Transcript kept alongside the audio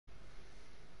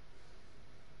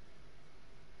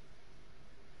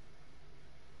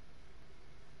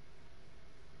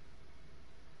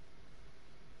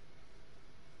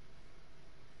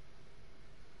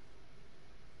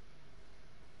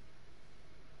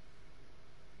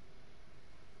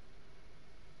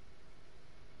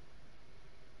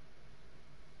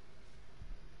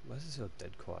does this feel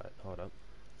dead quiet? Hold up.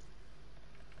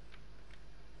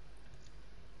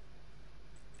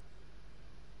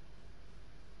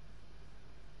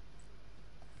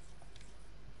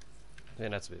 Yeah,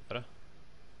 that's a bit better.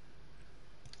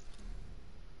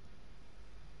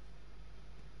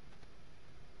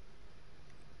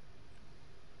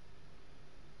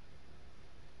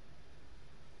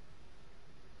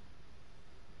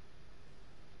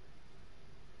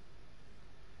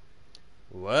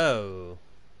 Whoa.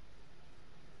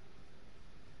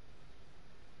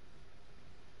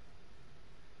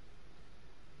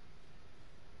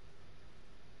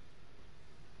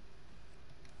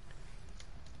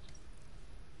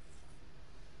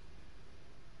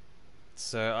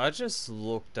 So I just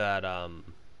looked at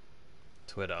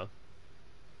Twitter.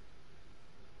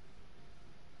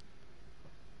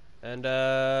 And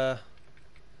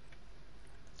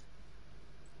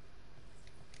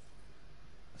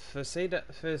for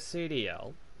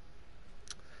CDL,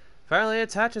 apparently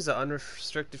Attach is an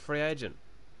unrestricted free agent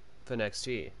for next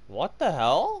year. What the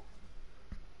hell?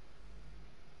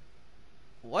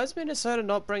 Why is Minnesota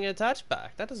not bringing Attach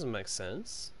back? That doesn't make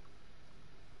sense.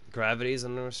 Gravity's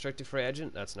an unrestricted free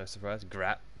agent. That's no surprise.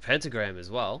 Pentagram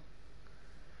as well.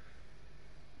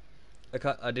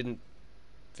 I didn't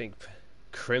think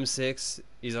Crim6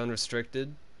 is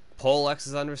unrestricted. Polex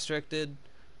is unrestricted.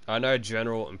 I know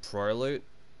General and Pro Loot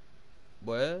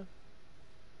were.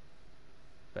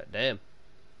 But damn.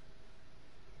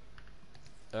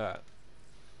 Alright.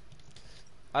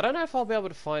 I don't know if I'll be able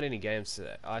to find any games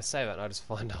today. I say that and I just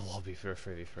find a lobby for a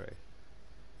 3v3.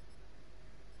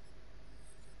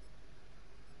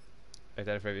 I've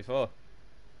done a 3v4.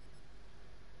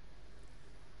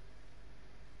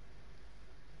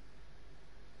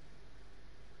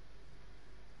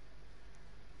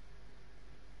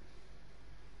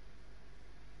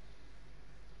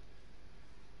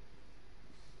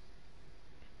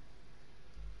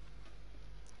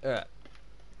 Alright.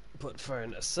 Put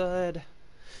phone aside.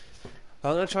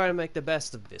 I'm going to try to make the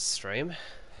best of this stream.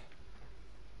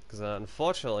 Because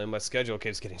unfortunately my schedule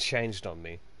keeps getting changed on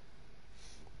me.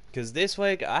 Because this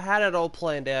week I had it all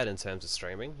planned out in terms of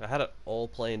streaming. I had it all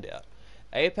planned out.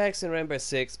 Apex and Rainbow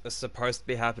Six are supposed to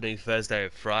be happening Thursday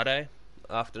and Friday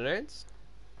afternoons.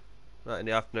 Not in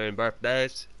the afternoon both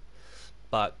days.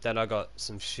 But then I got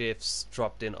some shifts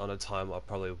dropped in on a time I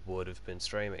probably would have been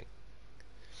streaming.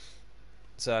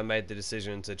 So I made the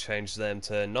decision to change them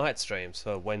to night streams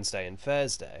for Wednesday and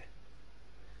Thursday.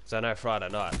 So I know Friday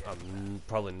night I'm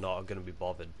probably not going to be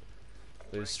bothered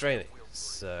with streaming.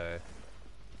 So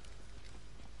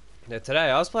yeah, today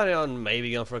I was planning on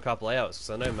maybe going for a couple hours because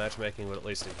I know matchmaking would at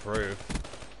least improve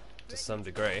to some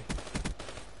degree.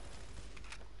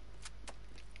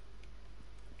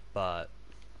 But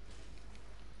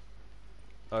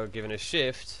I was given a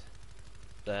shift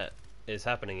that is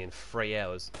happening in 3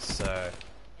 hours, so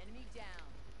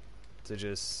to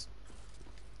just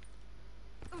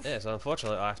yeah, so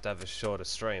unfortunately I have to have a shorter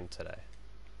stream today,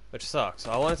 which sucks.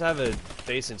 I wanted to have a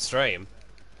decent stream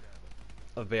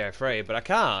of BO3, but I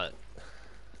can't.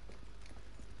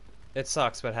 It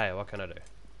sucks, but hey, what can I do?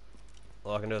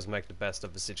 All I can do is make the best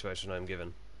of the situation I'm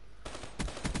given.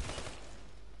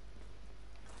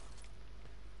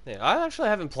 Yeah, I actually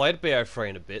haven't played BO3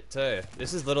 in a bit too.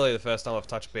 This is literally the first time I've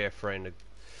touched BO3 in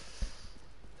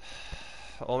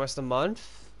almost a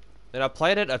month. And I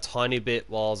played it a tiny bit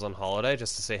while I was on holiday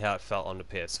just to see how it felt on the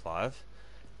PS5.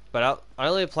 But I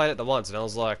only played it the once and I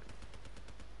was like,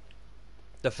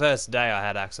 the first day I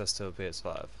had access to a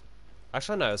PS5.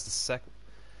 Actually no, it was the second.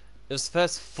 It was the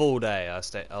first full day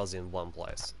I was in one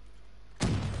place.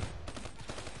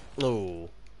 Ooh.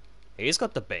 He's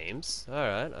got the beams.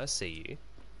 Alright, I see you.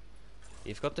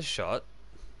 You've got the shot.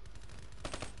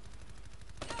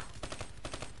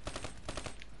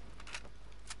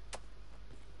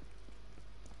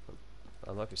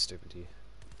 I might be stupid here.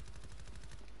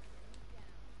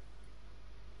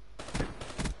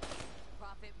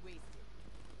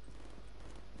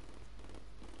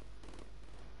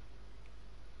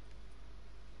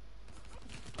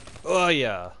 Oh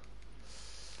yeah.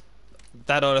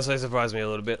 That honestly surprised me a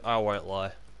little bit, I won't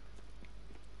lie.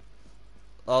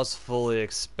 I was fully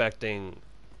expecting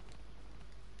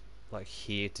like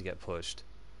here to get pushed.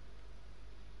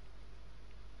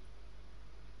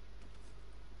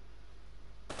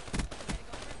 I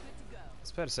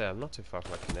was about to say I'm not too far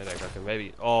from my kinetic. I can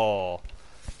maybe. Oh,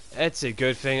 it's a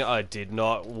good thing I did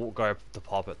not go to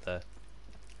pop it there.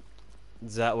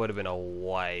 That would have been a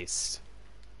waste.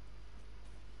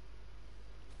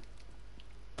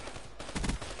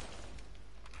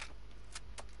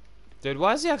 Dude,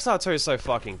 why is the XR2 so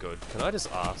fucking good? Can I just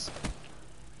ask?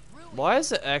 Why is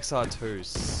the XR2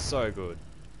 so good.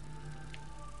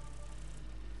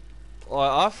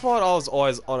 Like, I thought I was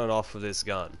always on and off with this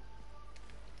gun.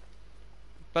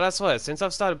 But I swear, since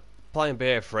I've started playing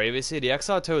BO3 this year, the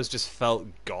XR2 has just felt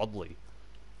godly.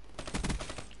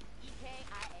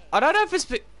 I don't know if it's...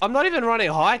 I'm not even running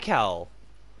high cal.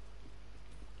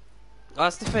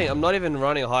 That's the thing, I'm not even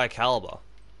running high caliber.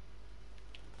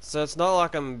 So it's not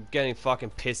like I'm getting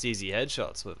fucking piss easy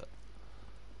headshots with it.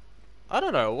 I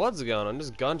don't know what's going on,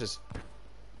 this gun just...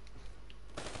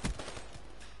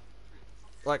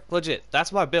 Like, legit,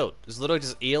 that's my build. It's literally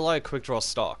just ELO quick draw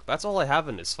stock. That's all I have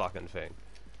in this fucking thing.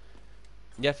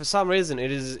 Yeah, for some reason,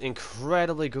 it is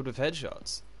incredibly good with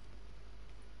headshots.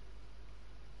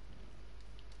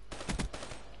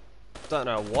 Don't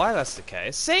know why that's the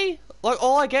case. See? Like,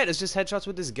 all I get is just headshots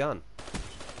with this gun.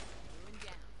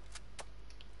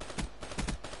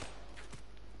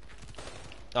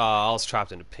 Oh, I was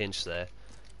trapped in a pinch there.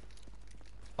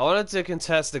 I wanted to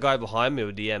contest the guy behind me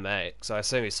with the M8, so I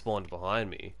assume he spawned behind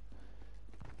me.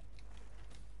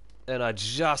 And I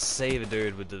just see the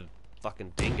dude with the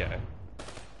fucking dingo.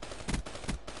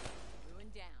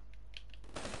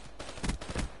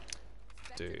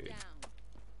 Dude.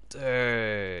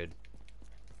 Dude.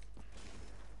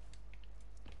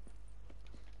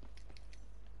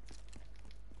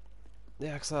 The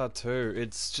XR2,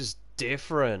 it's just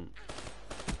different.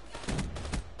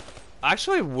 I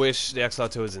actually wish the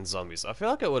XR2 was in zombies. I feel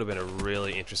like it would have been a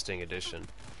really interesting addition.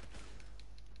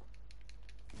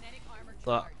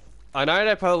 But I know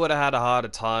they probably would have had a harder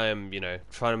time, you know,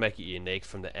 trying to make it unique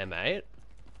from the M8.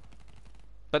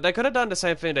 But they could have done the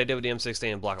same thing they did with the M16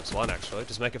 in Black Ops 1, actually.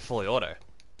 Just make it fully auto.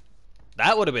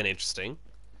 That would have been interesting.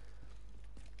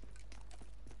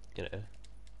 You know.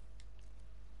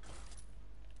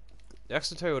 The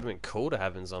XR2 would have been cool to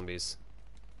have in zombies.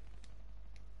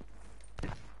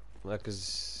 Like,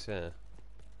 cause, yeah.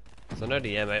 So I know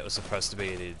the M8 was supposed to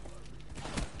be the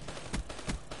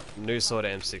new sort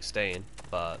of M16,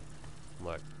 but,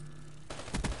 like...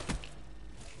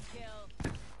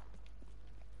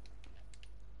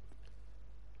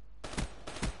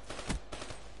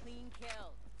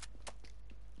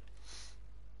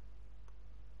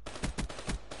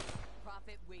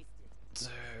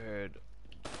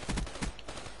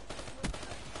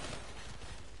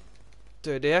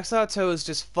 Dude, the XR2 is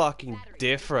just fucking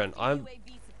different.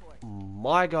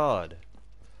 My god.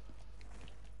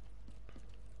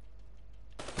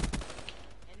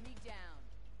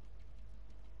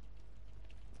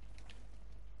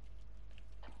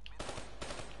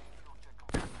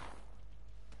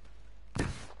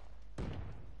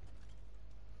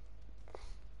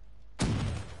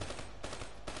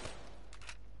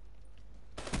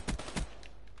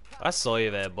 I saw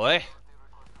you there, boy.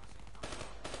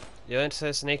 You weren't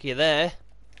so sneaky there.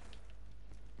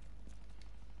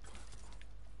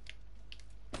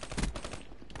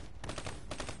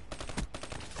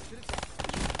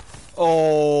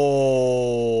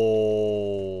 Oh!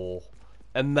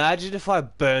 Imagine if I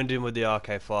burned him with the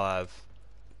RK5.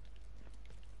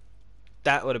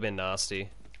 That would have been nasty.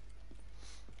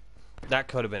 That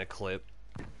could have been a clip.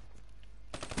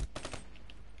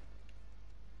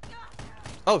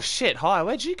 Oh shit, hi,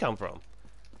 where'd you come from?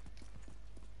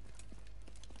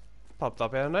 Popped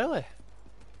up out of nowhere.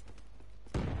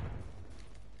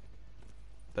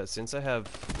 But since I have,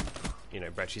 you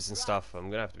know, breccies and stuff, I'm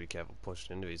gonna have to be careful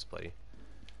pushing into his play.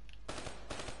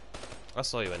 I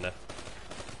saw you in there.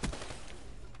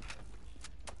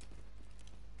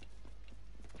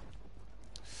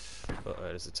 Uh oh,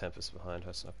 there's a Tempest behind her,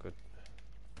 that's not good.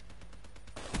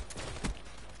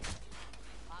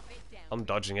 I'm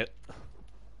dodging it.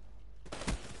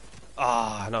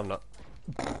 Ah, no I'm not.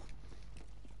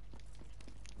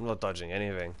 I'm not dodging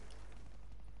anything.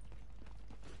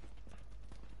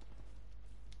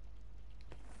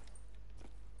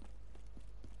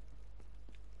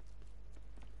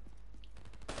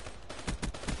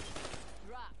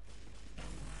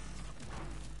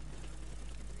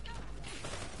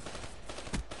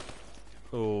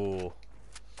 Ooh.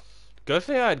 Good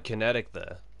thing I had kinetic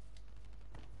there.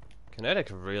 Kinetic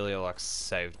really like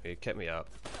saved me, kept me up.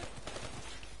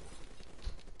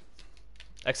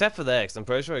 Except for there, because I'm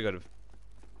pretty sure he got a...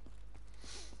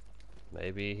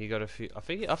 Maybe he got a few... I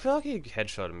feel like he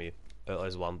headshotted me at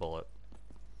least one bullet.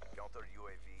 Counter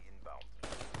UAV inbound.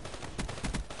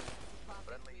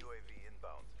 Friendly UAV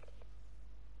inbound.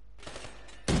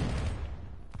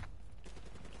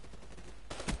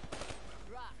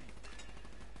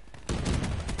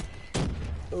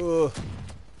 Ugh.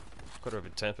 Got rid of a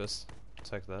Tempest.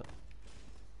 Take that.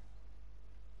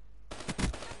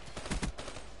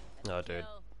 Oh, dude.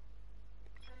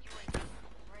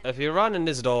 If you run in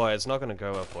this doorway, it's not gonna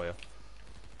go well for you.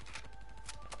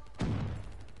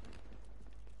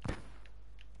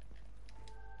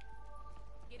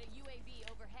 Get a UAV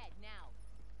overhead now.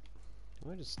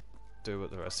 Let me just do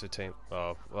what the rest of the team.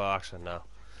 Oh, well, actually, no.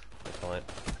 No point.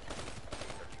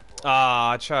 Ah,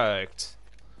 I choked.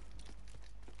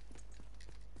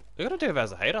 You gotta do it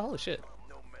as a hater? Holy shit.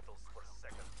 No medals for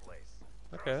second place.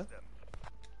 Okay. Trust them.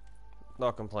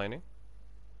 Not complaining.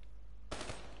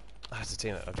 Ah, it's a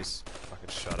teammate. I just fucking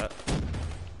shot at. They're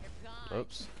gone.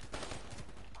 Oops.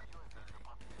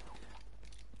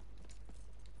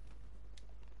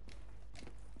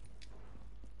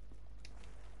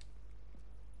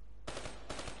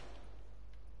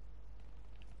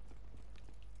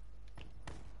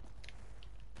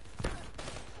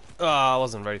 Oh, I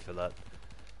wasn't ready for that.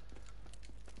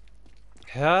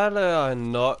 How do I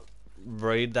not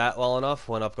read that well enough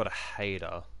when I've got a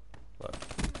hater? Look.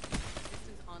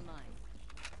 Systems online.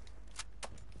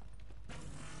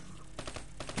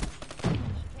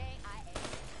 EKIA.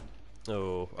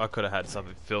 Oh, I could have had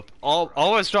something filthy. Oh, I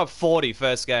almost dropped 40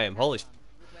 first game. Holy sh...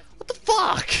 What the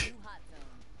fuck? New hot zone.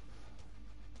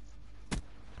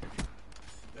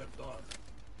 Left on.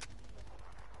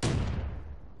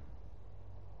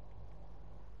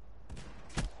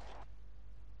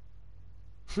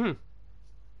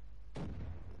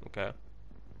 Okay.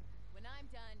 When I'm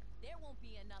done, there won't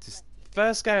be enough Just left.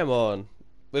 first game on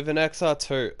with an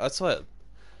XR2. That's what.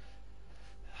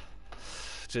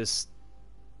 Just.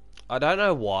 I don't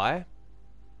know why.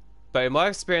 But in my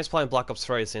experience playing Black Ops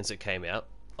 3 since it came out,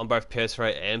 on both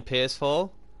PS3 and PS4,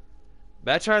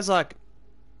 Metro's like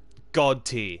god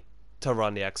tier to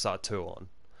run the XR2 on.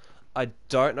 I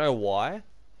don't know why,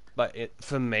 but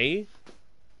for me,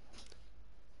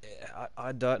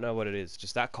 I don't know what it is.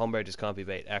 Just that combo just can't be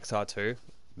beat. XR2,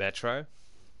 Metro.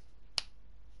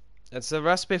 It's a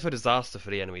recipe for disaster for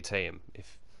the enemy team.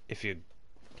 If you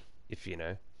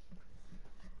know,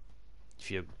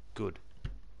 if you're good,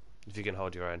 if you can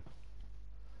hold your own.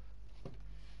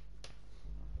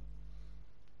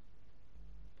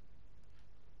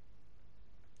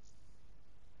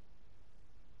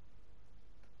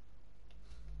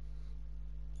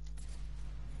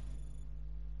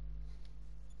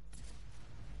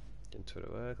 Into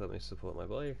it work. Let me support my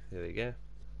boy. There we go.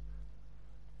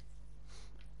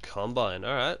 Combine.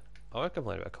 All right. I won't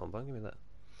complain about Combine. Give me that.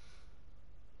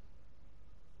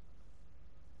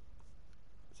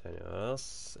 Is there anyone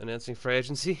else announcing free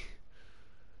agency?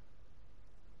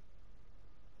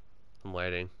 I'm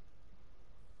waiting.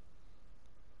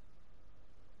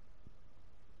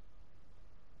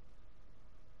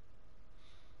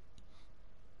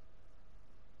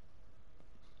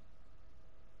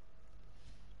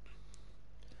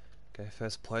 Okay,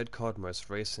 first played COD, most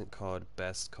recent COD,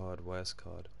 best COD, worst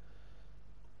COD.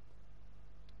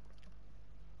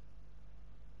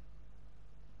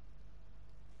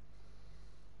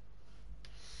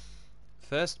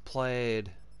 First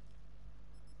played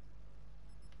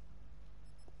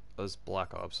was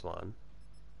Black Ops 1.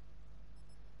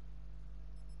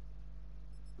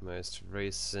 Most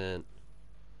recent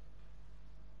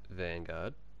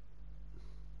Vanguard.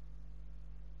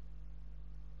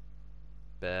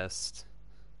 Best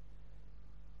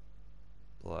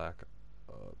Black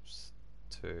Ops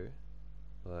 2.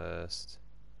 Worst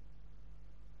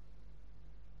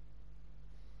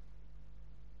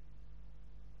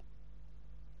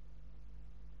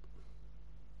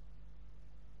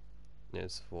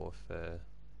It's Warfare.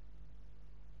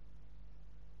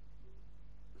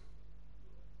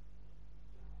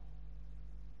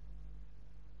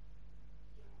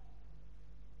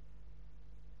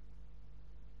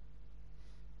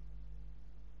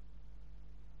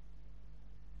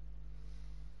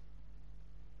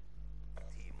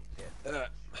 Team dead.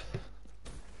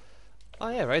 Oh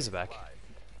yeah, Razorback.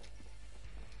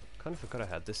 Kind of forgot I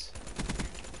had this.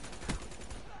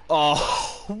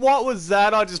 Oh, what was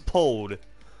that I just pulled?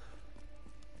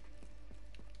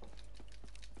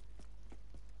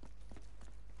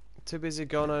 Too busy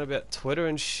going on about Twitter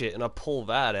and shit, and I pull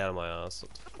that out of my ass.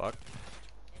 What the fuck?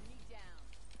 Enemy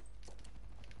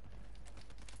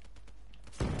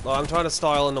down. Oh, I'm trying to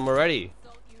style in them already.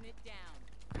 Assault unit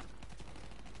down.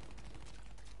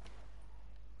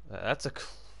 That's a.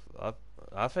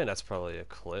 I think that's probably a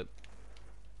clip.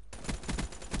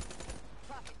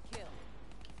 Profit kill.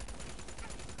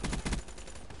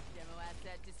 Demo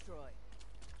asset destroyed.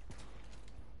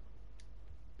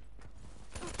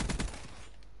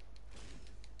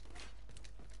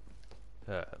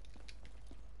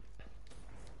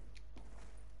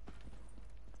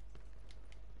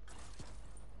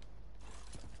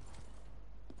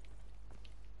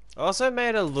 I also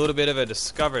made a little bit of a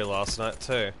discovery last night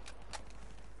too.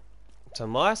 To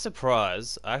my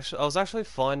surprise, I was actually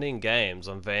finding games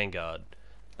on Vanguard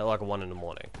at like 1 in the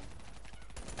morning.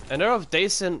 And they're of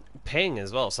decent ping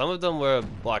as well. Some of them were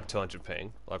like 200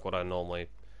 ping, like what I normally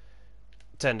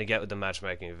tend to get with the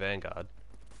matchmaking of Vanguard.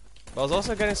 But I was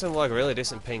also getting some like really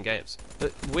decent ping games.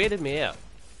 It weirded me out.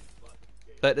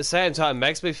 But at the same time, it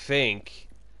makes me think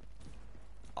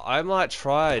I might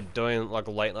try doing like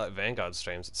late night Vanguard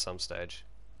streams at some stage.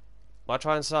 Might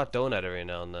try and start doing that every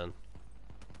now and then.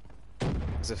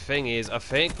 Because the thing is, I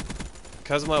think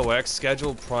because of my work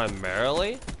schedule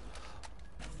primarily,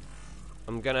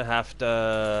 I'm gonna have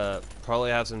to probably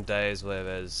have some days where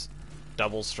there's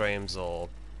double streams or,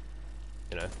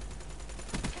 you know.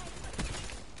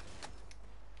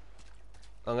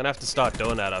 I'm gonna have to start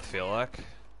doing that, I feel like.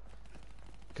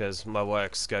 Because my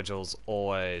work schedule's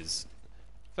always,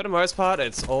 for the most part,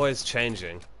 it's always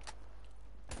changing.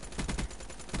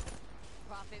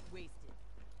 Profit wasted.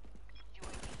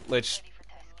 Which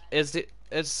is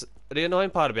it's the annoying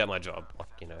part about my job, like,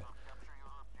 you know.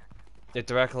 It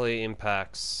directly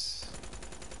impacts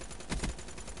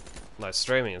my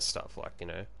streaming and stuff, like, you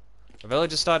know. I've only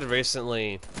just started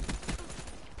recently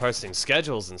posting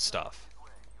schedules and stuff.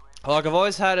 Like, I've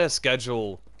always had a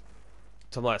schedule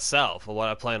to myself, or what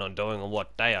I plan on doing on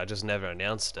what day, I just never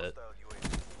announced it.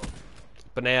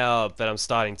 But now that I'm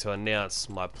starting to announce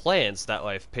my plans, that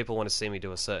way if people want to see me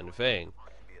do a certain thing,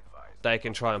 they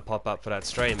can try and pop up for that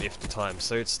stream if the time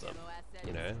suits them.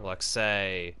 You know, like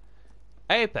say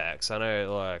Apex. I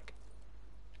know like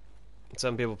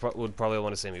some people would probably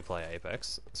want to see me play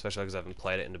Apex, especially because I haven't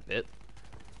played it in a bit.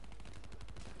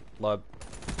 Like,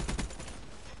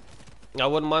 I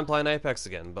wouldn't mind playing Apex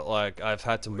again, but like I've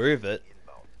had to move it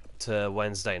to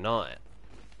Wednesday night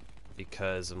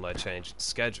because of my changed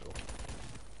schedule.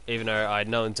 Even though I had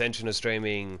no intention of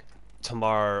streaming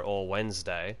tomorrow or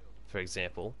Wednesday, for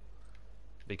example,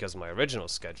 because of my original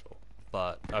schedule.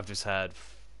 But I've just had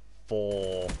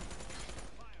three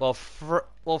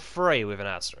with an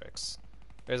asterisk.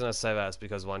 The reason I say that is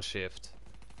because one shift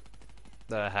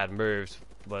that I had moved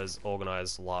was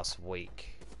organised last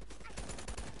week.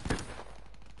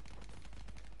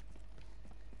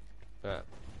 Right.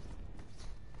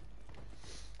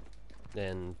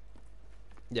 And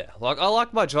yeah, like I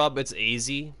like my job, it's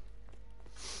easy.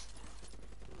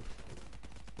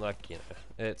 Like, you know,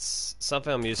 it's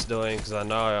something I'm used to doing because I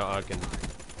know I can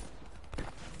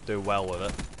do well with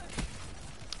it.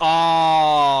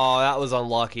 Oh, that was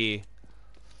unlucky.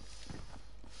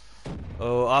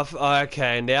 Oh,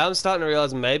 okay, now I'm starting to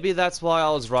realize maybe that's why I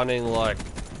was running like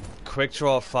quick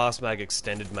draw fast mag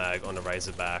extended mag on a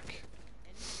Razorback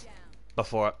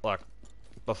before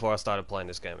I started playing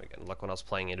this game again, like when I was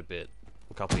playing it a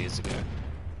couple years ago.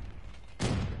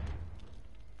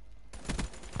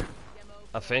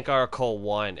 I think I recall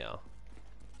why now.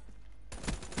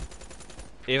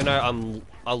 Even though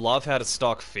I love how the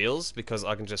stock feels because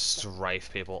I can just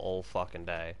strafe people all fucking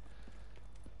day.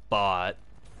 But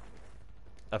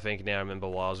I think now I remember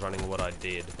why I was running what I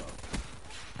did.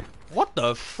 What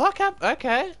the fuck happened?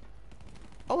 Okay.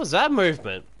 What was that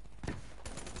movement?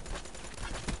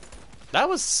 That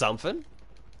was something.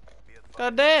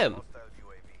 God damn.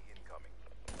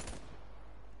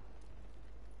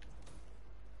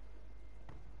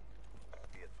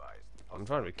 I'm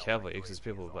trying to be careful because there's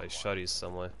people with like shotties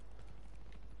somewhere.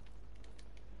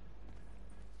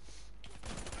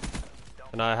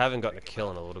 And I haven't gotten a kill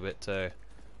in a little bit too.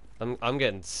 I'm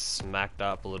getting smacked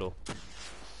up a little.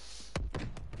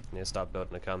 Need to start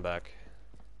building a comeback.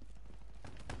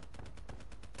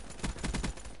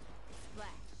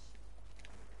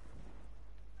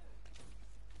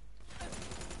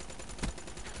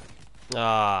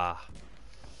 Ah,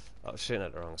 I was shooting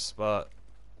at the wrong spot.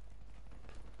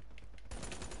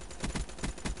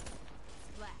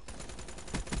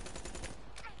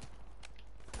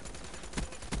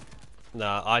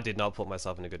 Nah, I did not put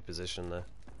myself in a good position there.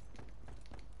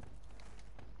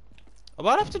 I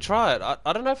might have to try it.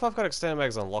 I don't know if I've got extended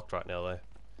mags unlocked right now though.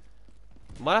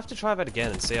 Might have to try that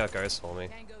again and see how it goes for me.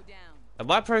 It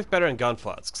might prove better in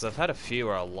gunfights because I've had a few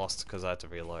where I lost because I had to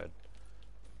reload.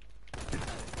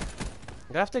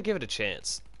 I'm gonna have to give it a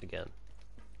chance again.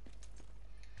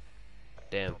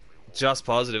 Damn, just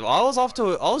positive. I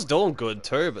was doing good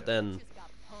too, but then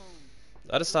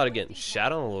I just started getting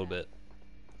shat on a little bit.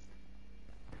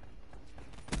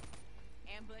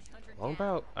 Long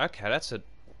barrel. Okay, that's a.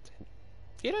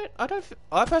 You don't.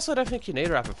 I personally don't think you need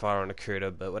rapid fire on a cruiser,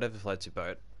 but whatever floats your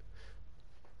boat.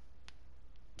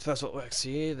 If that's what works for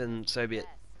you, then so be it.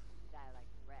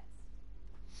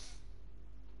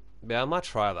 Yeah, I might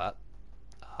try that.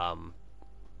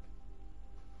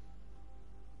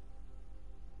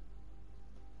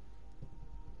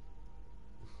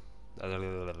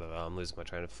 I'm losing my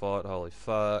train of thought. Holy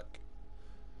fuck.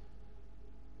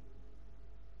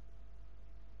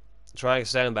 Trying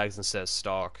standing bags instead of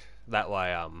stock. That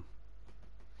way,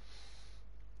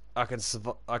 I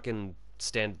can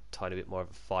stand a tiny bit more of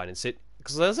a fight and sit.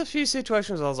 Because there's a few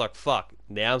situations where I was like, fuck.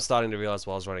 Now I'm starting to realize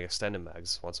why I was running extended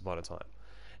mags once upon a time.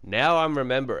 Now I'm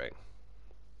remembering.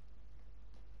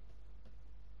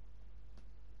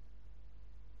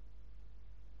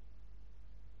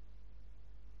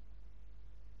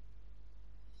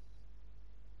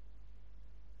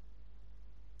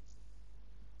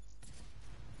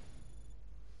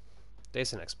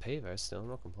 Decent XP though, still, I'm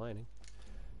not complaining.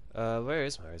 Where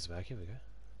is my Razorback? Here we go.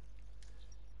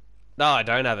 No, I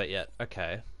don't have it yet.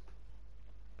 Okay.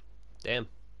 Damn.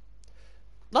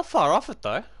 Not far off it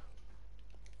though.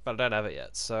 But I don't have it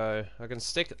yet, so I can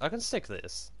stick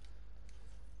this.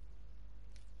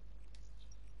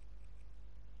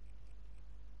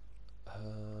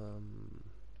 Oh,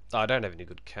 I don't have any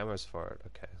good cameras for it.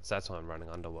 Okay, so that's why I'm running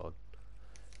Underworld.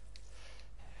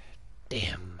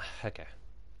 Damn. Okay.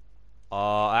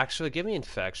 Oh, actually, give me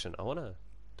Infection. I wanna.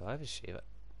 Do I have a Shiva?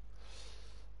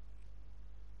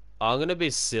 I'm gonna be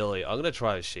silly. I'm gonna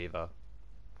try a Shiva.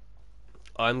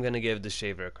 I'm gonna give the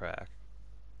Shiva a crack.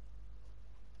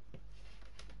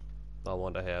 I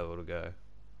wonder how it'll go.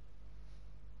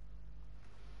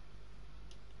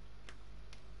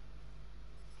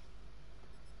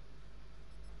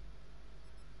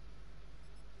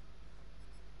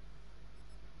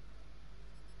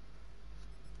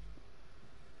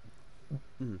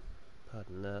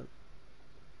 Pardon that.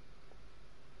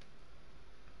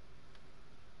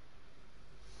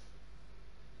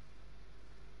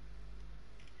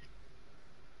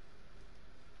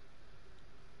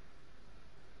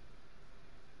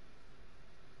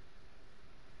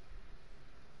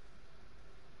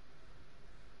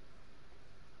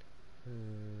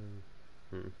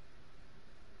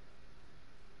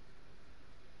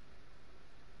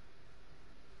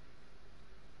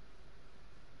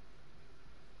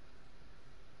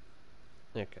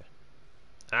 Okay.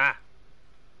 Ah!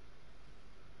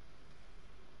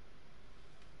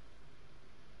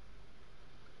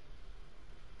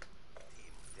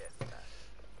 Team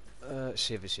deathmatch.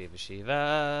 Shiva, Shiva,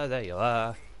 Shiva. There you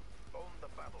are. On the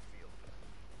battlefield.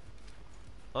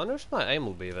 I wonder if my aim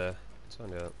will be there. Let's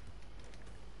find out.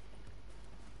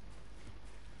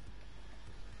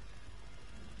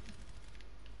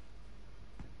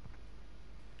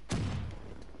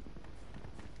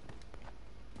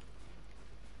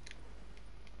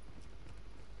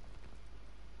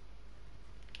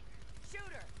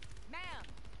 Shooter, ma'am.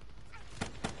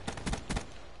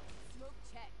 Smoke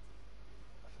checked.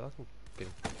 I feel like I'm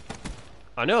getting...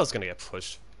 I knew I was gonna get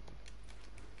pushed.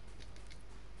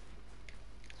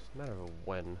 It's a matter of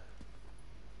when.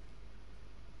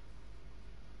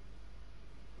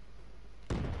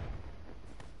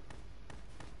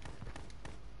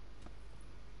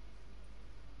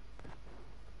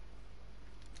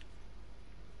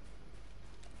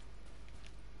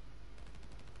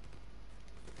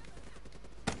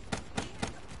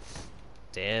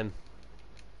 Damn.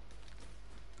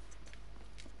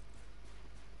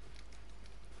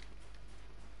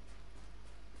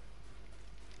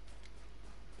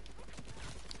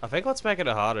 I think what's making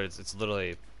it harder is it's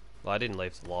literally... Well, I didn't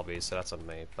leave the lobby, so that's on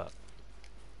me, but...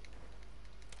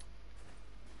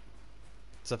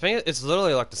 So I think it's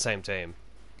literally like the same team.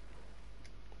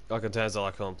 Like in terms of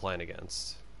like who I'm playing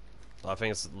against. I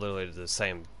think it's literally the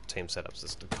same team setups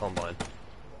as the Combine.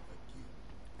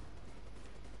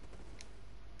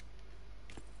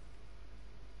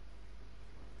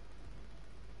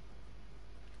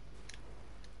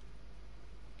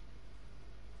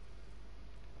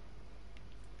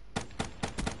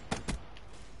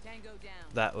 Tango down.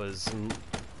 That was... I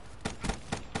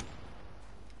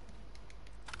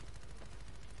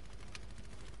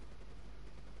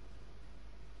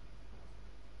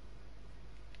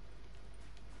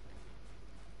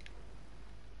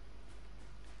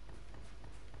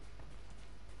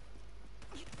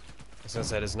was gonna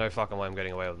say, there's no fucking way I'm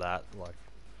getting away with that. Like,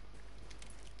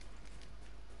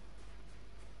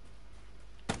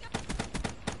 Good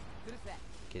effect.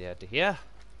 get out to here.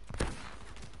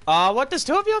 What? There's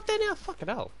two of you up there now? Fucking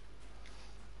hell.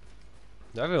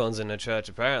 Everyone's in the church,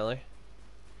 apparently.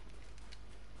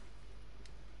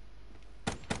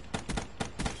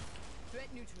 Threat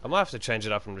neutral. I might have to change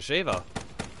it up from Receiver.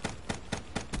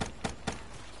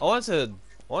 I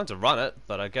wanted to run it,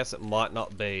 but I guess it might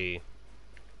not be...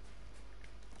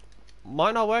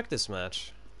 Might not work this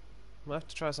match. Might have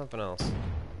to try something else.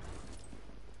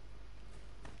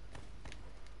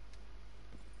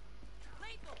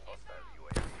 Lethal. Hostile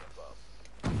UAV above.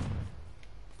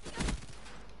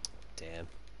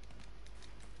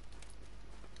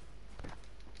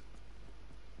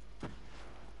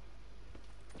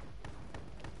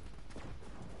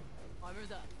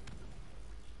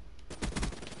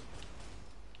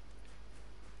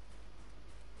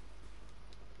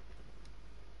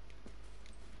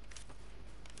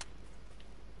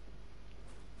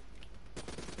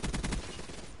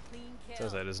 I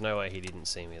was like, there's no way he didn't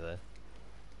see me there.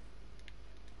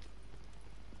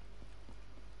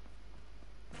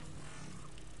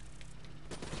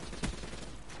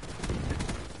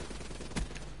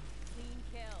 Clean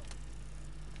kill.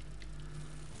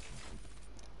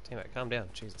 Teammate, calm down.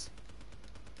 Jesus.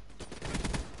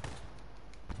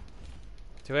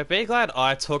 Teammate, be glad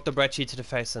I took the brecci to the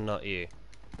face and not you.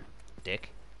 Dick.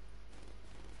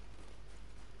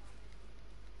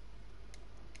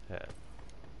 Yeah.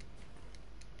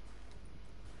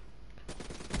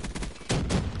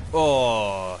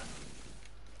 Oh.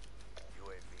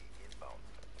 UAV inbound.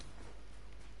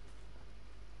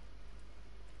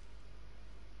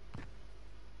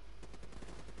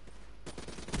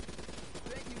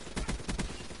 Threat neutral.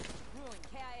 Ruin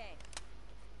KIA.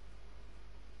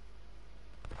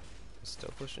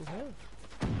 Still pushing here.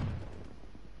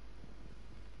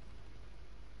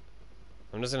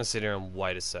 I'm just gonna sit here and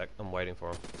wait a sec. I'm waiting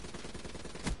for him.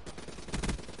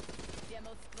 Demo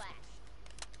splash.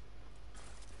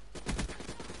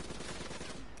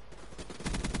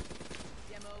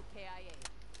 Demo KIA.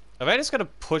 Are they just gonna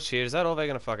push here? Is that all they're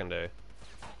gonna fucking do?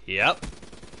 Yep.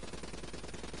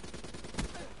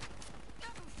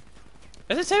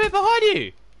 There's a teammate behind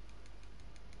you!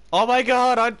 Oh my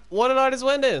god, what did I just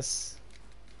witness?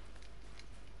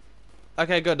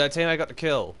 Okay, good, that teammate got the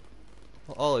kill.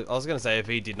 Holy, I was gonna say if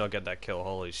he did not get that kill,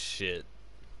 holy shit.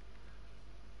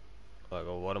 Like,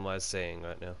 well, what am I seeing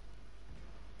right now?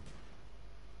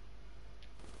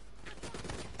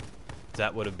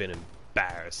 That would have been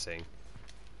embarrassing.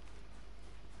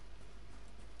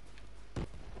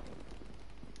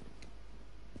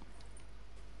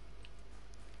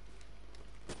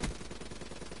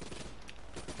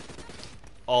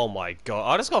 Oh my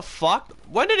god, I just got fucked.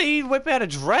 When did he whip out a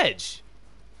dredge?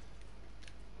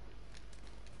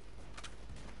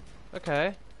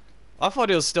 Okay. I thought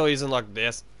he was still using like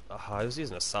this. Oh, he was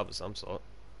using a sub of some sort.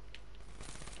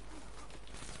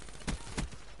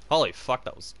 Holy fuck,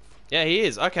 that was... Yeah, he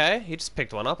is. Okay, he just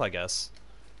picked one up, I guess.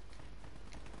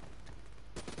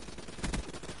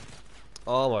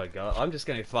 Oh my god, I'm just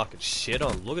getting fucking shit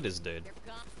on. Look at this dude. They're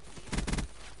gone.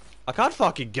 I can't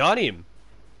fucking gun him.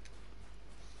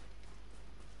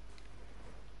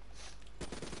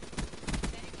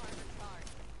 Setting armor charge.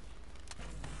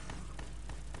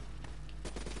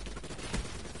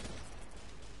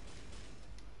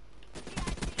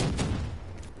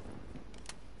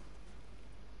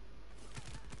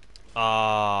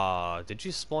 Ah, did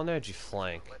you spawn there or did you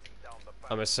flank? Letting down the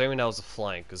I'm assuming that was a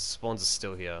flank, because the spawns are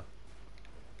still here.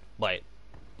 Wait.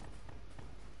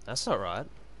 That's not right.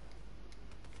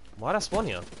 Why'd I spawn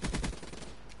here?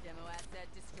 Demo asset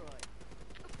destroyed.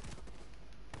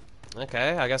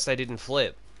 Okay, I guess they didn't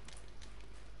flip.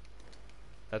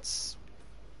 That's...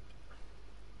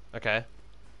 Okay.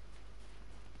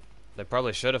 They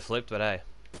probably should have flipped, but hey.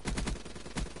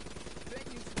 Threat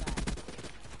neutralized.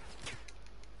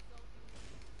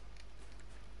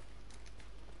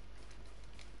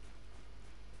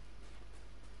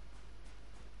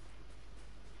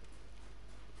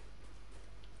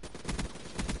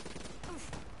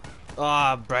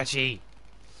 Ah, Bratchy.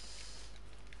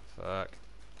 Fuck.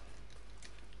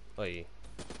 Oi.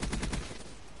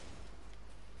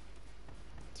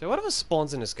 So whatever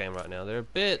spawns in this game right now, they're a Be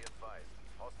bit advised.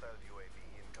 Hostile UAV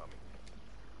incoming.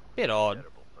 odd.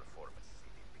 Terrible performance.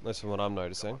 CDP. At least from what I'm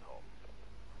noticing. Going home.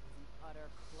 Utter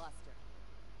cluster.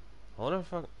 I wonder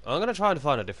if I'm gonna try and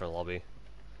find a different lobby.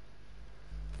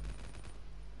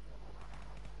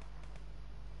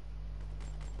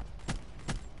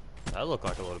 That looked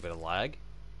like a little bit of lag.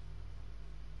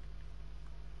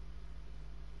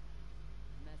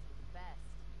 Mess with the best.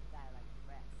 Die like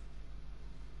the rest.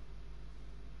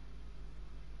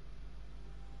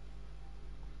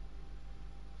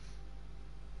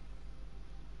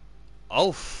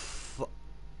 Oh,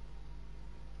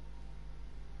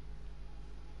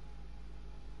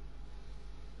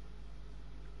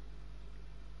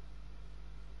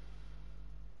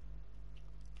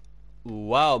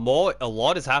 wow, a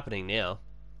lot is happening now.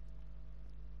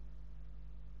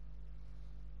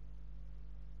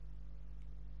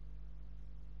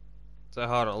 So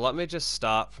hold on, let me just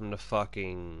start from the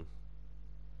fucking...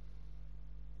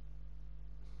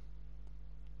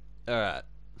 Alright.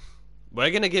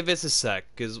 We're gonna give this a sec,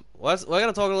 because we're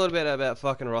gonna talk a little bit about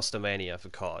fucking Rostermania for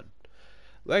COD.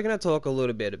 We're gonna talk a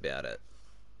little bit about it.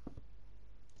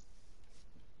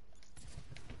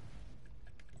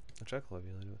 I'll check lobby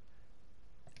later.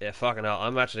 Yeah, fucking hell,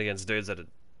 I'm matching against dudes that are...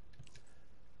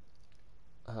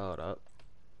 Hold up.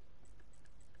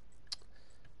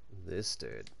 This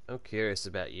dude. I'm curious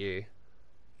about you.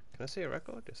 Can I see a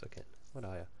record? Yes, I can. What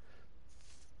are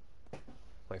you?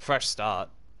 Like, fresh start.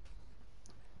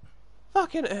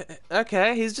 Fucking...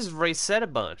 okay, he's just reset a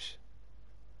bunch.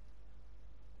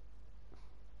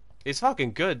 He's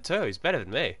fucking good, too. He's better than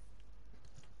me.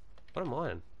 What am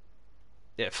I in?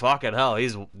 Yeah, fucking hell.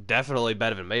 He's definitely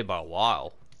better than me by a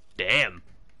while. Damn.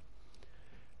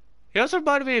 He also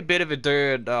reminded me a bit of a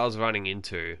dude I was running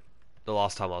into the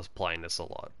last time I was playing this a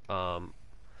lot.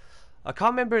 I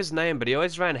can't remember his name, but he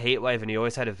always ran Heatwave and he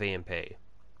always had a VMP.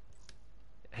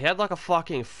 He had like a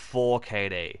fucking 4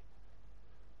 KD.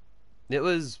 It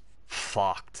was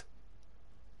fucked.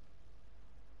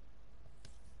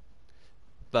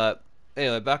 But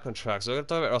anyway, back on track. So we're going to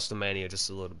talk about Rostermania just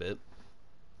a little bit.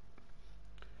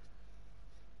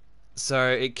 So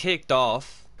it kicked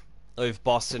off with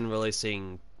Boston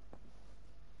releasing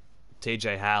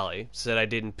TJ Halley, so they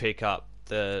didn't pick up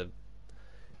the...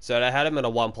 So they had him in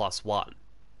a 1+1.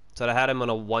 So they had him on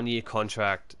a 1-year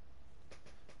contract,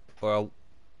 or a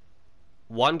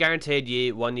 1 guaranteed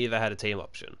year, 1 year they had a team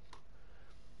option.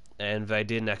 And they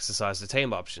didn't exercise the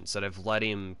team option, so they've let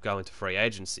him go into free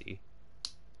agency.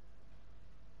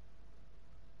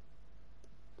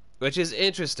 Which is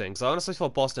interesting, because I honestly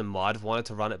thought Boston might have wanted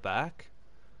to run it back.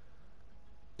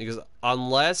 Because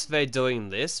unless they're doing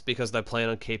this because they plan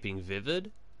on keeping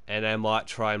Vivid, and they might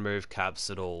try and move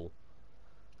Capsidal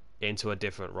into a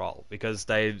different role. Because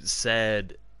they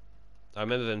said, I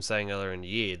remember them saying earlier in the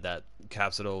year that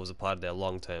Capsidal was a part of their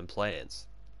long-term plans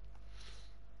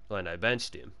when they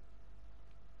benched him.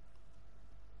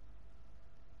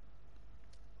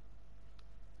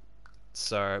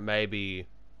 So maybe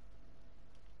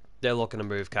they're looking to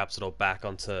move Capsidal back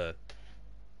onto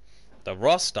the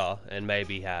roster and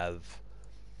maybe have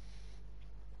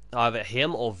either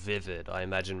him or Vivid, I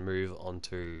imagine, move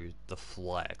onto the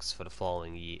flex for the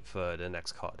following year, for the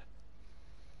next COD.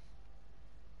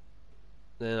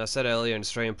 Then I said earlier in the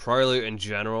stream, ProLoot in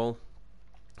general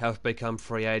have become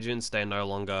free agents. They're no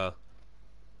longer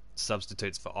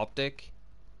substitutes for Optic.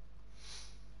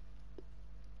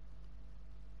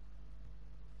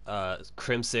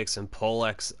 Crim6 and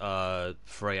Polex are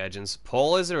free agents.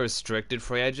 Paul is a restricted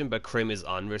free agent, but Crim is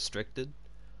unrestricted.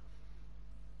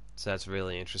 So that's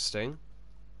really interesting.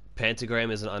 Pentagram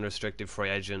is an unrestricted free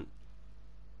agent.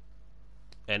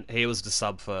 And he was the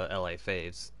sub for LA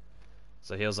Thieves.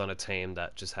 So he was on a team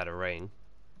that just had a ring.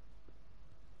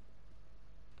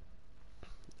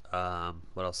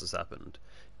 What else has happened?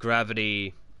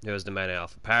 Gravity, who was the main AR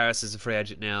for Paris, is a free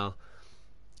agent now.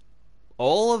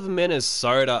 All of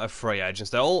Minnesota are free agents.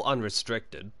 They're all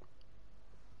unrestricted.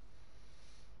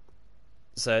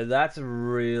 So that's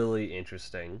really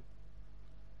interesting.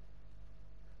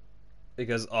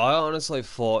 Because I honestly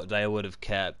thought they would have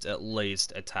kept at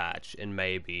least Attach and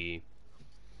maybe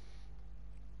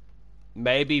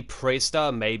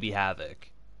Priesta, maybe Havoc.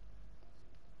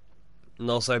 And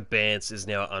also Bance is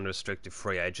now an unrestricted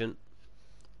free agent.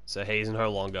 So he's no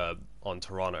longer on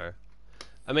Toronto.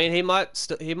 I mean, he might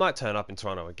turn up in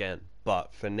Toronto again,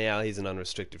 but for now he's an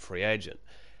unrestricted free agent.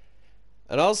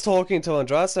 And I was talking to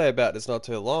Andraste about this not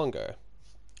too long ago.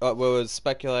 We were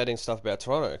speculating stuff about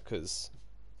Toronto because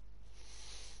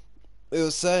it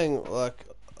was saying because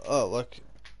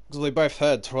we both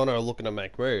heard Toronto are looking to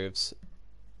make moves.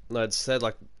 And I'd said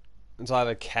it's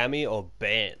either Cammy or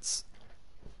Bance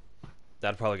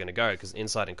that are probably going to go because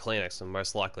Inside and Kleenex are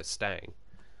most likely staying.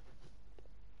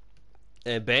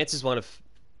 And Bance is one of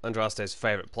Andraste's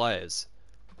favourite players.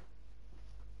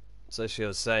 So she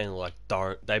was saying,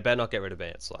 they better not get rid of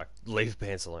Bance. Leave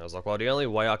Bance alone. I was like, well, the only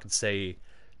way I could see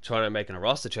trying to make a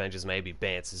roster change is maybe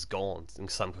Bance is gone in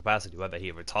some capacity, whether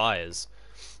he retires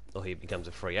or he becomes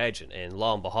a free agent. And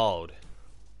lo and behold,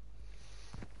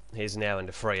 he's now in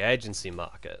the free agency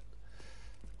market.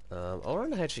 I'll run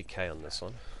the HGK on this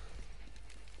one.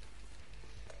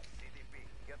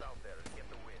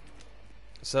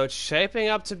 So it's shaping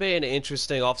up to be an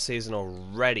interesting off-season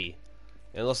already.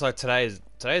 It looks like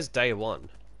today's day one.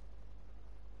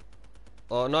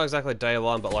 Well, not exactly day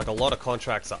one, but a lot of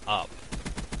contracts are up.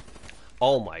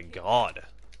 Oh my god.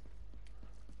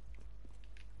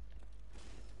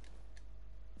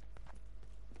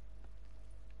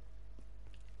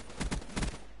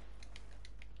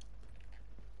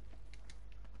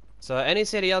 So any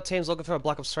CDL teams looking for a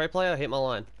Black Ops 3 player, hit my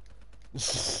line.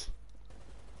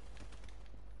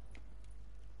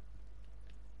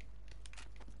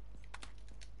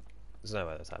 There's no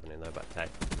way that's happening though, but hey.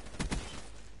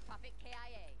 Profit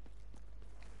KIA.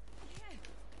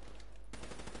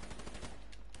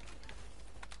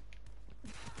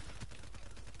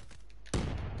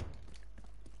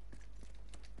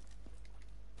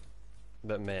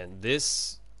 But man,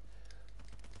 this...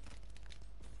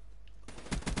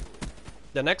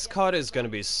 The next card is going to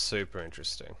be super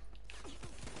interesting.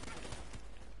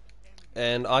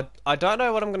 And I don't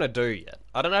know what I'm going to do yet.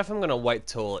 I don't know if I'm going to wait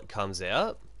till it comes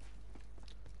out.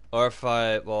 Or if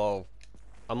well,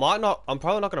 I might not, I'm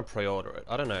probably not going to pre-order it.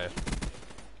 I don't know.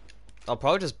 I'll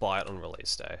probably just buy it on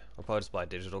release day. I'll probably just buy a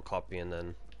digital copy and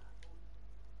then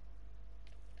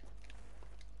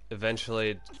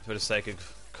eventually, for the sake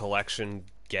of collection,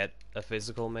 get a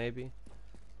physical maybe.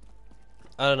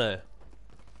 I don't know.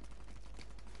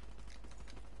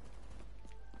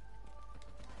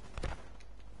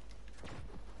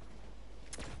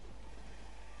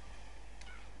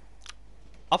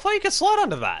 I thought you could slide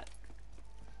under that.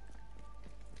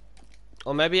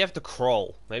 Or maybe you have to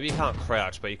crawl. Maybe you can't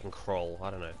crouch, but you can crawl.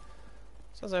 I don't know.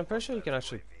 So I'm pretty sure you can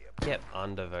actually get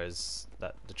under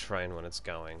the train when it's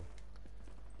going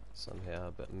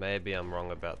somehow, but maybe I'm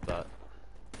wrong about that.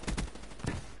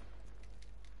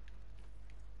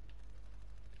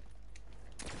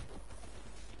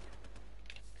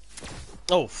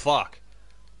 Oh fuck!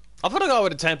 I thought a guy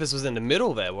with a Tempest was in the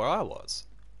middle there, where I was.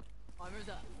 Armor's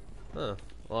up. Huh.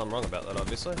 Well, I'm wrong about that,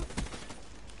 obviously.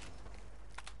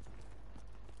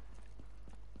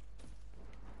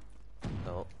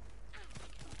 Oh.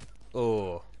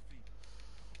 Oh.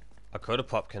 I could have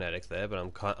popped kinetic there, but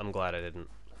I'm glad I didn't.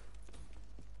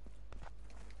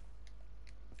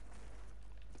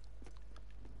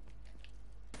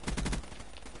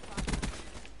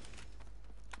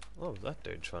 What was that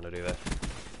dude trying to do there?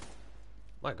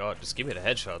 My god, just give me the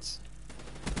headshots.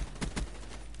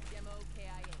 Demo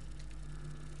KIA.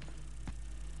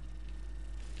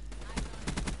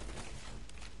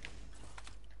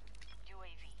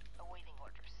 UAV awaiting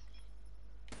orders.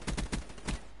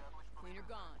 Cleaner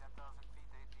gone.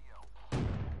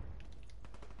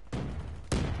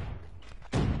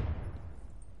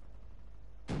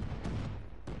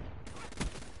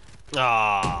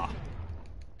 Ah.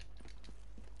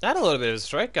 I had a little bit of a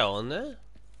straight going there.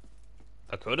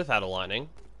 I could have had a lightning.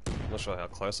 I'm not sure how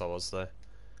close I was though. I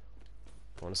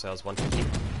want to say I was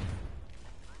 150.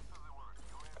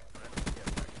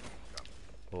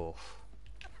 Oof.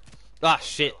 Ah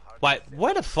shit. Wait,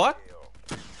 where the fuck?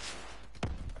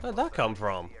 Where'd that come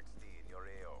from?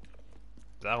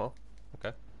 That one?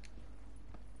 Okay.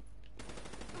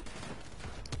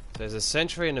 There's a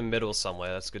sentry in the middle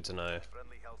somewhere, that's good to know.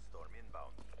 Friendly Hellstorm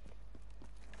inbound.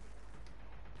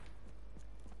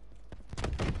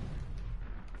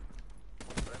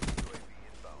 Friendly UAV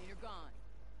inbound. Cleaner gone.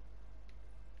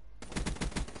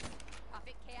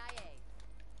 Profit KIA.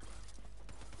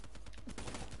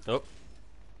 Oh.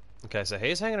 Okay, so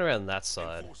he's hanging around that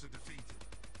side.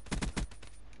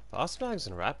 Fast mags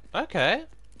and wrap. Okay.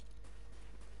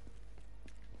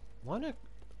 Why not?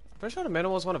 Pretty sure the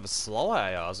Metal was one of the slower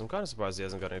ARs. I'm kind of surprised he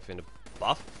hasn't got anything to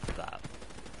buff that.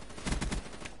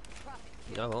 Profit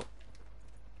Oh kill. well.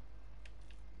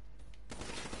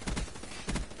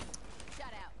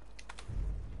 Shut out.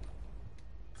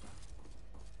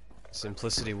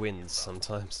 Simplicity wins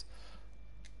sometimes.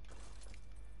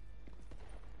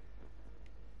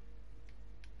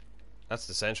 That's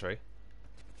the sentry.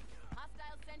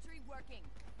 Hostile sentry working.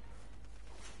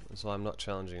 That's why I'm not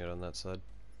challenging it on that side.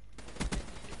 System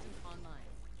online.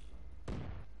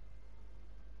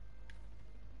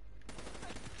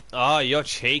 Oh, you're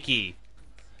cheeky.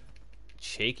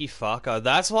 Cheeky fucker.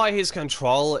 That's why his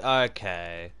control...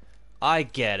 Okay. I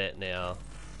get it now.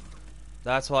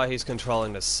 That's why he's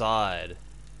controlling the side.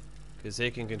 Because he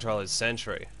can control his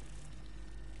sentry.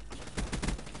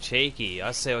 Cheeky.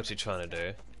 I see what you're trying to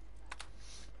do.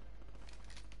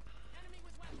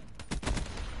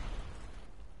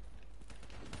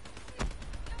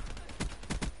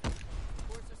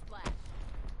 Forcer splash.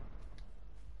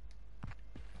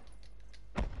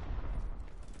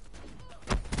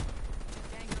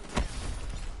 Tango down.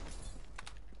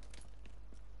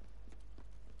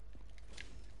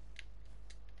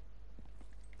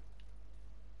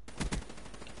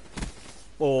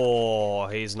 Oh,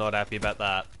 he's not happy about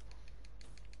that.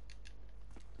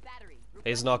 Battery.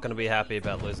 He's not going to be happy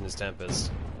about losing his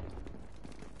Tempest.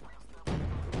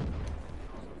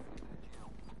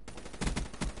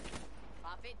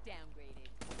 Profit downgraded.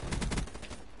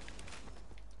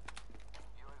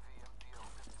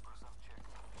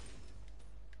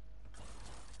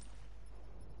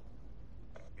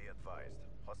 Be advised.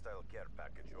 Hostile care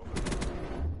package over.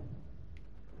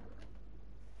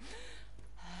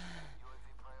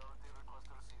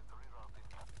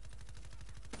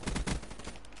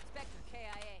 Spectre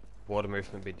KIA. Water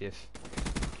movement be diff. Be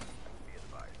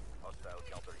advised. Hostile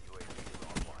counter UAV is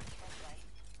online.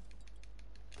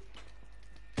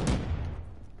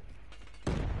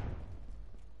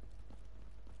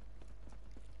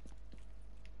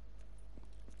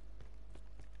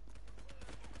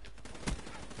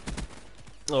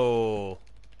 Oh.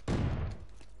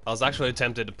 I was actually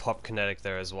tempted to pop kinetic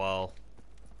there as well.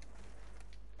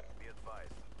 Be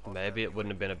advised. Maybe it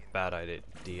wouldn't have been a bad idea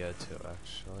to,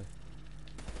 actually.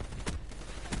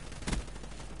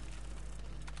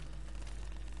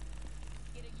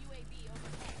 Get a UAV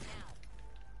overhead now.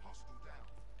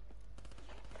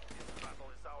 This battle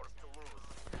is ours to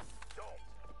lose. Don't.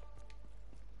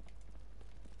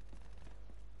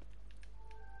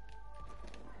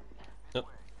 Nope.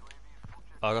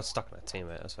 Oh, I got stuck in a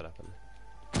teammate, that's what happened.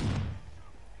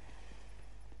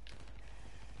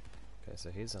 Okay,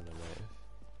 so he's on the move.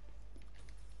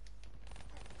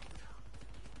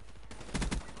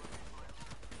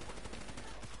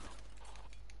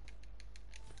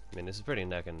 I mean, this is pretty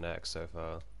neck and neck so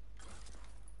far.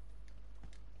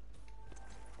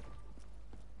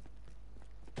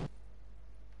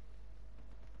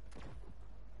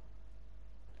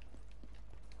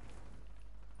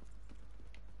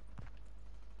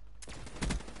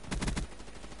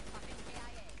 Popping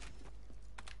KIA.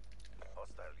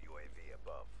 Hostile UAV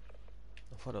above.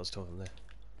 I thought I was talking there.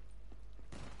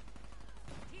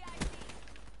 TIC.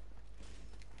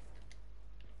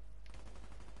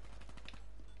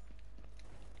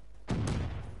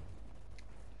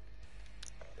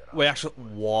 We actually...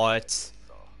 What?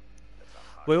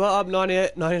 We were up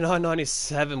 98, 99,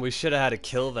 97. We should have had a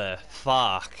kill there.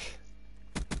 Fuck.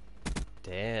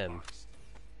 Damn.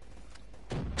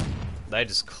 They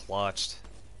just clutched.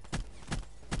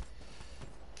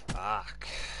 Fuck.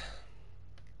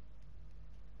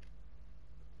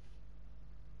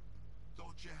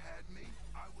 Thought you had me?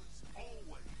 I was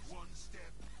always one step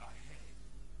ahead.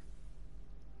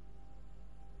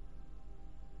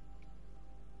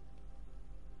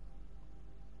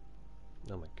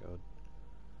 Oh my god.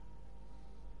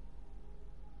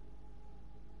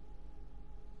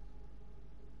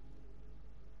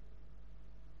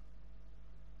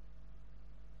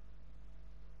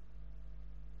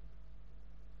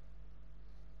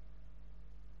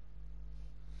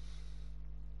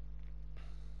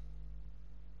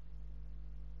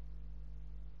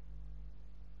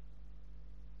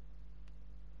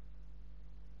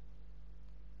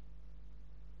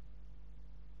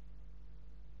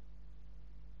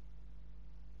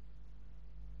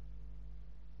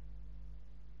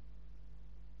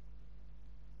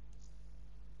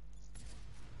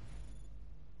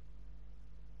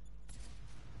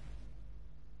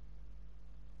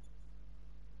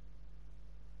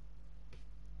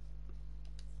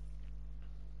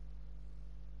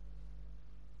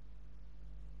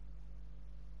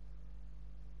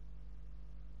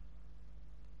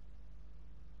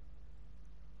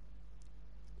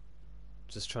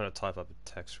 Just trying to type up a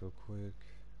text real quick.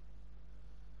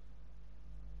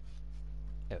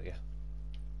 There we go.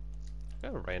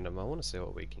 Go random, I want to see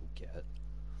what we can get.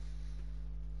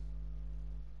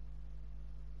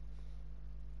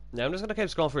 Now I'm just gonna keep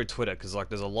scrolling through Twitter because like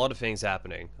there's a lot of things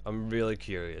happening. I'm really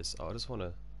curious. Oh, I just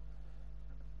wanna...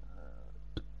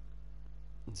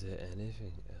 Is there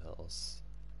anything else?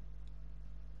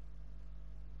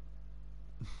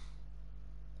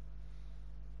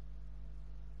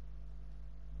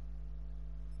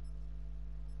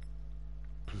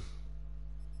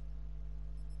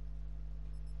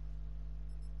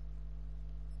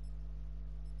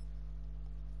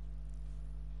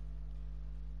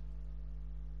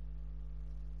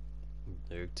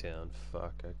 Nuketown,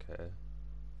 fuck, okay.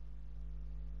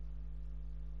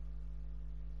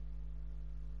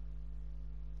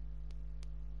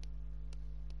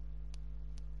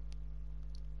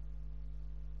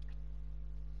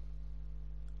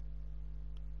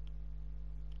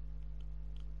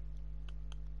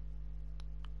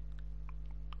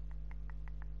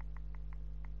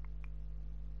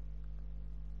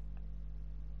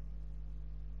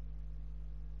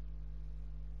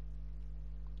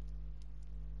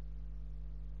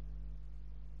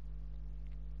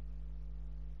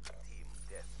 Team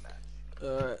deathmatch.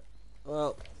 Alright,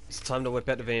 well, it's time to whip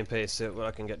out the VMP, see what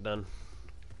I can get done.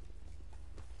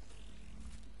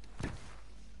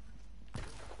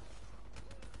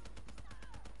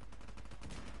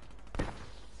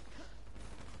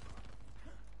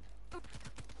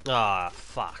 Ah,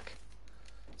 fuck.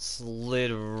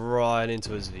 Slid right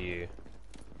into his view.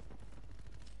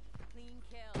 Clean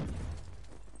kill.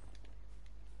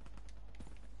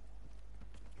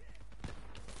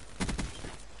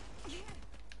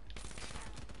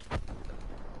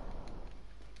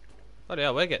 Oh yeah,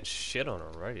 we're getting shit on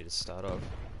already to start off.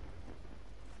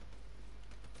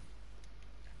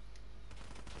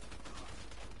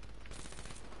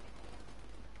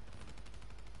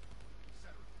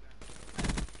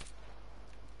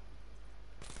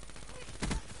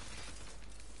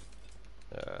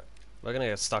 We're gonna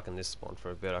get stuck in this spawn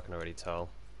for a bit, I can already tell.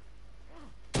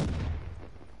 It's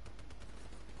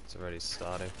already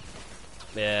starting.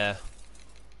 Yeah.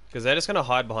 Because they're just gonna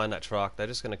hide behind that truck. They're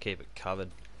just gonna keep it covered.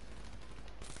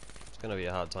 It's gonna be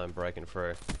a hard time breaking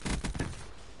through.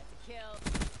 Kill.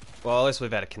 Well, at least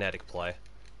we've had a kinetic play.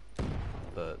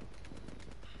 But...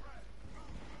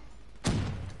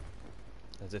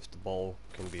 as if the ball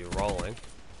can be rolling.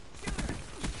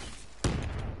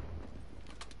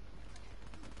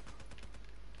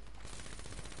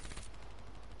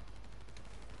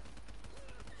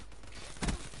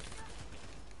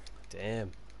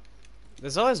 Damn.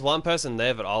 There's always one person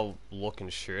there that I'll look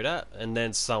and shoot at, and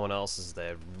then someone else is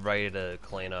there ready to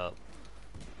clean up.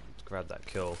 Let's grab that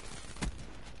kill.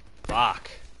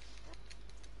 Fuck.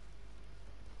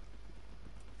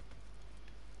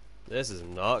 This is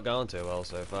not going too well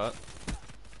so far.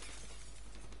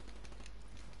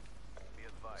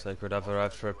 Sacred, I've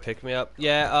arrived for a pick-me-up.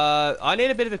 Yeah, I need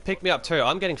a bit of a pick-me-up too.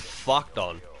 I'm getting fucked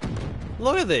on.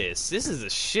 Look at this. This is a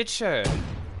shit show.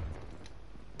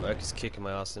 Work is kicking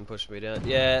my ass and pushing me down.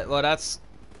 Yeah, well that's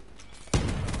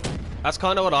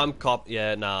kind of what I'm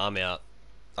yeah, nah, I'm out.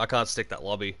 I can't stick that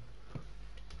lobby.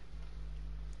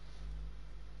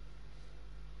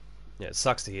 Yeah, it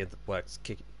sucks to hear the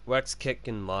work's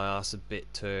kicking my ass a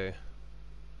bit too.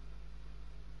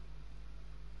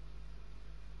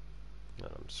 No,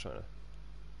 I'm just trying to...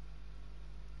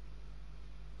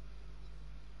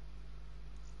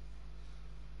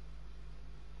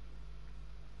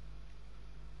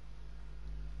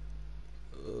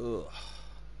 Ugh.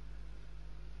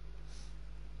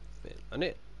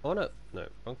 Man, I wanna, no,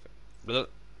 wrong thing.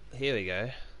 Look, here we go.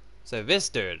 So this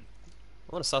dude, I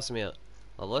wanna suss him out.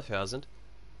 11,000.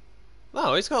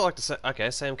 Oh, he's got like the same, okay,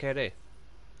 same KD.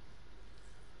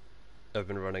 I've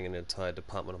been running an entire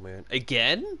department on my own.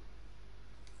 Again?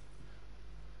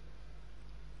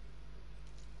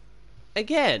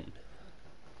 Again?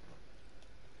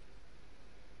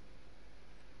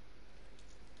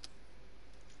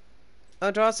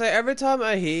 I'm trying to say, every time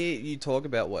I hear you talk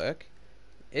about work,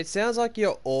 it sounds like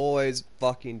you're always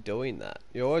fucking doing that.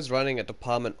 You're always running a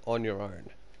department on your own.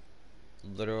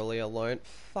 Literally alone?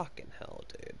 Fucking hell,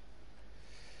 dude.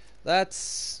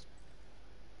 That's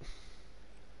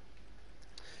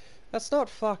not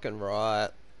fucking right.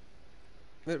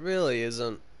 It really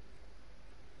isn't.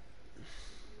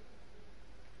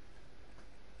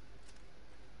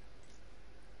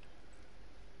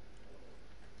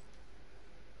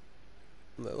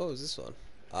 What was this one?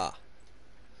 Ah.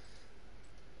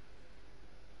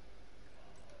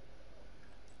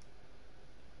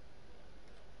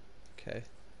 Okay.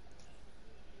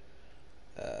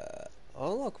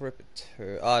 I'll unlock Ripper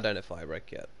 2. Oh, I don't know if I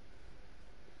wreck yet.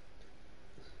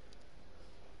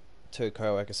 2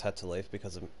 co-workers had to leave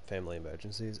because of family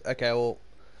emergencies. Okay, well,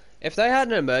 if they had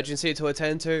an emergency to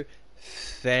attend to,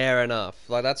 fair enough.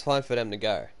 Like, that's fine for them to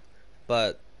go.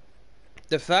 But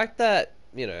the fact that,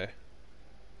 you know,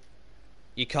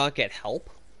 you can't get help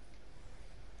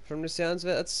from the sounds of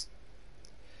it,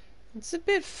 it's a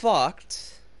bit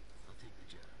fucked.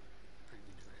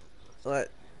 Like,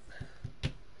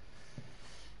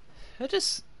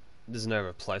 there's no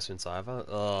replacements either.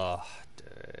 Oh,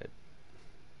 dude.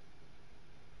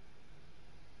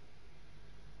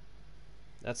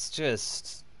 That's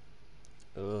just...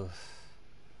 ugh.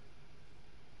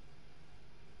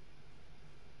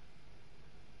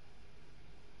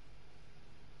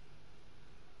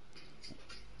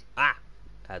 Ah!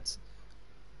 Ads.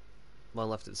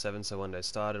 One left at 7, so one day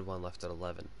started, one left at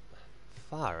 11.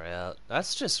 Far out.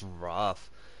 That's just rough.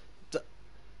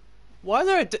 Why is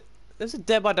there there's a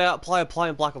Dead by Daylight player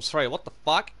playing Black Ops 3? What the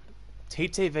fuck?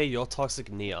 TTV, you're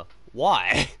toxic near.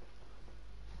 Why?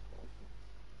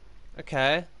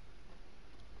 Okay.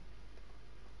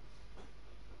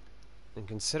 And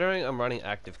considering I'm running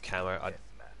active camo,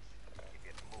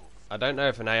 I don't know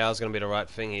if an AR is going to be the right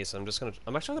thing here, so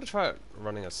I'm actually going to try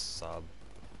running a sub.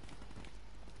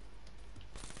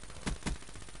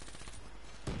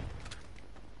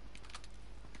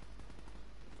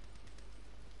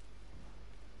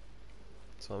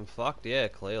 So I'm fucked? Yeah,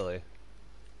 clearly.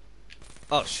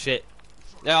 Oh shit.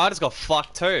 Yeah, I just got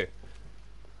fucked too.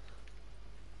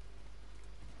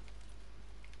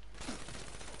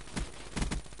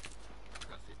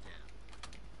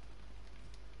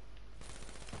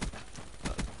 I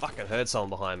fucking heard someone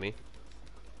behind me.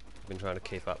 I've been trying to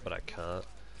keep up, but I can't.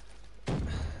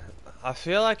 I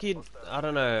feel like I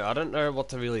don't know what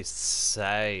to really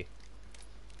say.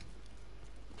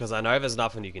 Because I know there's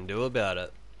nothing you can do about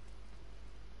it.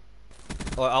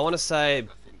 Well, I want to say,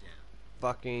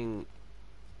 fucking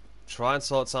try and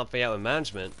sort something out with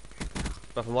management,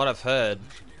 but from what I've heard,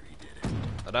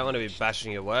 I don't want to be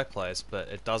bashing your workplace, but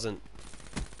it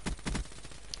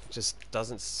just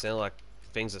doesn't sound like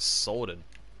things are sorted.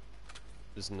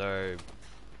 There's no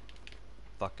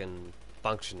fucking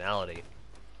functionality.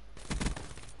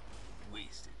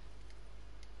 Wasted.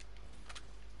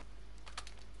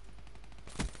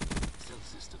 Cell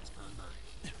systems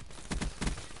online.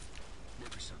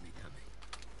 Never saw me coming.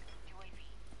 UAV,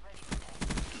 ready for that.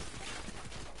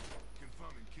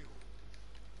 Confirming kill.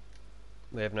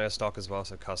 We have no stock as well,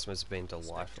 so customers have been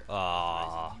delightful. Spectre,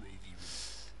 Ah, authorizing UAV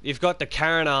release. you've got the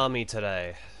Karen army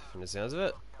today, from the sounds of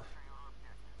it.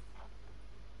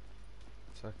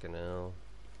 Fucking hell.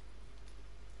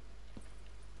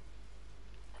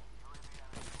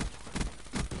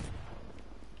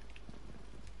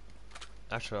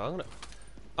 Actually,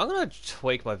 I'm gonna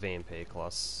tweak my VMP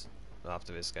class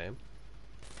after this game.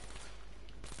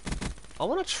 I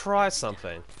want to try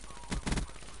something.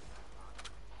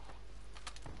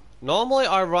 Normally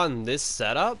I run this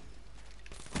setup,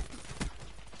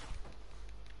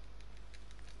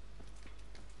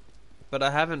 but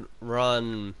I haven't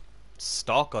run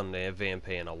stock on their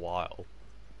VMP in a while.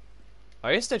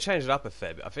 I used to change it up a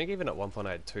fair bit. I think even at one point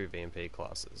I had 2 VMP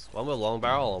classes. One with long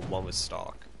barrel and one with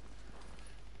stock.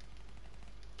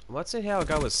 Let's see how I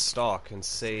go with stock and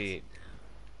see...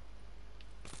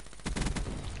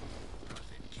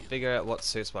 figure out what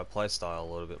suits my playstyle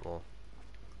a little bit more.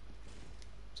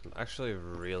 So I'm actually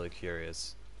really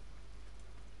curious.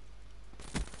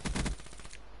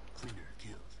 Cleaner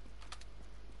killed.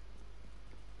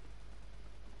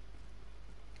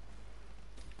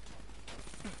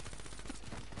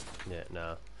 Yeah,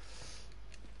 nah.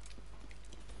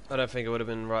 I don't think it would have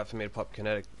been right for me to pop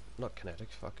kinetic. Not kinetic,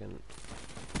 fucking.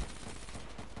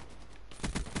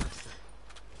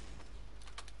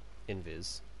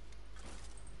 Invis.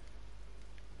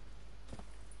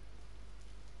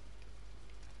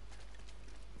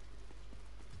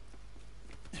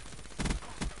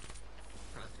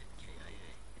 Profit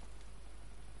KIA.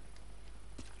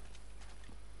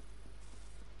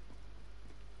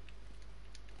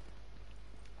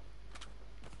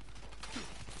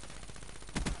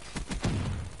 Profit.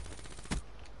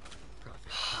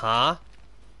 Huh?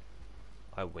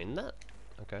 I win that?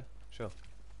 Okay, sure.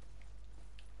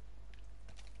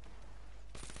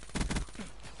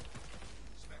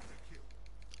 Spectre kill.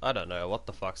 I don't know what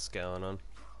the fuck's going on.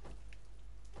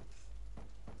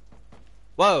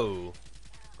 Whoa!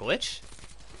 Glitch?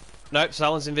 Nope,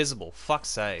 someone's invisible. Fuck's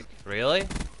sake. Really?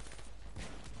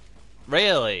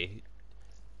 Really?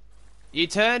 You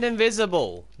turned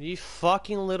invisible! You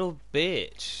fucking little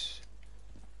bitch.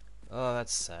 Oh,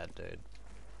 that's sad, dude.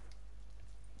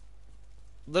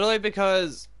 Literally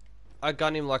because I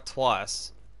gun him like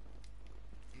twice.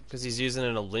 Because he's using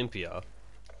an Olympia.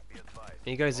 Be advised.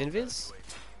 And he goes invis? UAV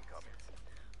incoming.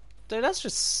 Dude, that's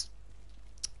just...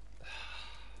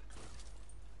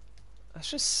 that's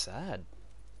just sad.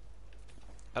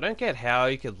 I don't get how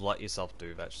you could let yourself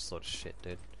do that sort of shit,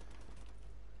 dude.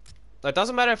 It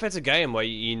doesn't matter if it's a game where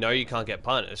you know you can't get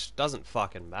punished. It doesn't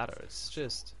fucking matter. It's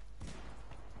just...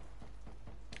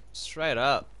 straight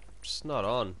up. Just not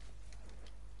on.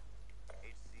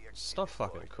 HCXD It's not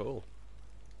fucking deployed. cool.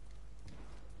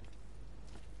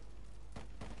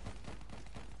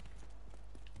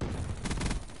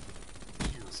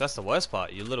 So that's the worst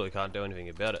part. You literally can't do anything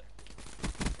about it.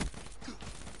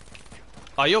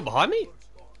 Oh, you're behind me?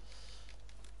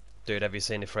 Dude, have you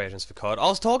seen the free agents for COD? I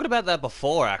was talking about that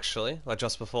before, actually. Like,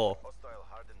 just before. Hostile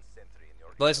hardened sentry in your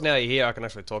But at least now you're here, I can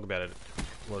actually talk about it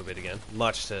a little bit again.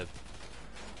 Much to...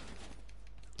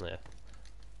 yeah.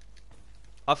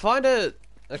 I find it...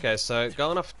 okay, so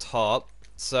going off top.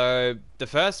 So, the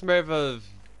first move of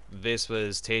this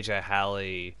was TJ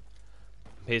Halley.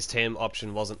 His team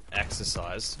option wasn't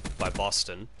exercised by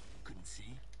Boston. Couldn't see.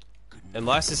 Couldn't. And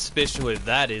my suspicion with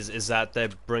that is that they're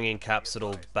bringing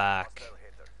Capsidal back hostile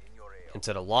hitter in your AO.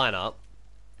 into the lineup.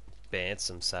 Bance,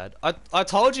 I'm sad. I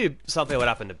told you something would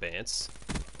happen to Bance.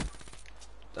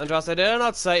 Andras, did I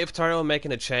not say if Tony were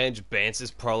making a change, Bance is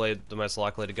probably the most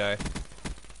likely to go?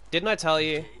 Didn't I tell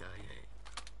you? KIA.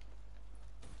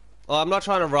 Well, I'm not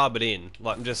trying to rub it in.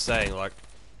 Like, I'm just saying, like,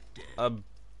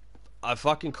 I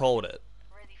fucking called it.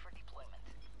 Ready for deployment.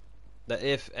 That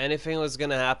if anything was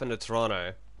gonna happen to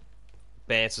Toronto,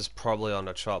 Bance is probably on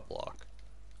the chop block.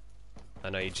 I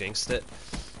know you jinxed it.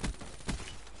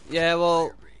 Yeah, well,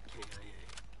 Firebreak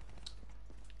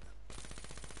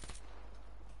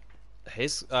KIA.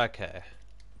 he's okay.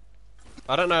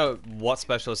 I don't know what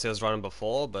specialist he was running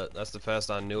before, but that's the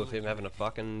first I knew of him having a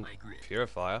fucking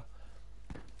purifier.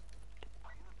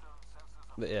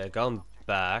 But yeah, going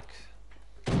back.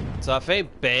 So I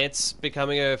think Bant's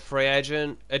becoming a free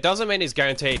agent. It doesn't mean he's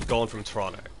guaranteed gone from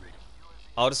Toronto.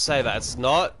 I'll just say that. It's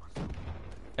not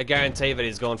a guarantee that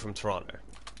he's gone from Toronto.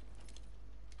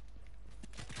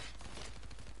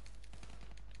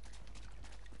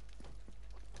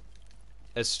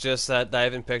 It's just that they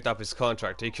haven't picked up his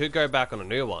contract. He could go back on a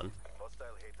new one. Hostile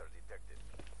hater detected.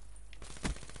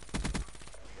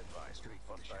 Be advised.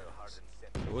 Hostile hardened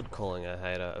sentry. I would calling a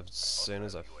hater as soon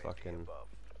as I fucking... above.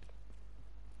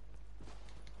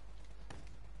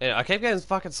 Yeah, I keep getting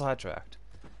fucking sidetracked.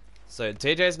 So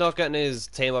TJ's not getting his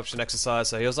team option exercise,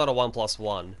 so he was on a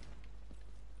 1+1.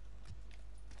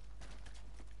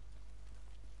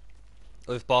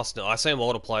 With Boston, I assume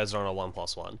all the players are on a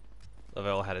 1+1. They've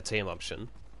all had a team option.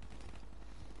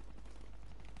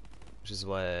 Which is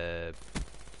where,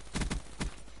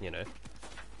 you know,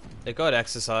 it got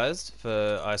exercised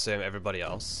for, I assume, everybody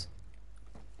else.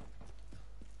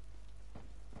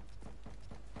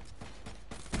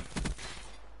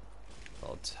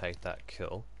 I'll take that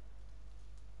kill.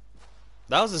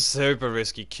 That was a super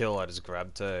risky kill I just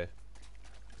grabbed too.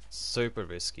 Super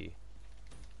risky.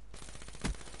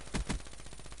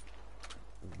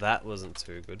 That wasn't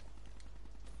too good.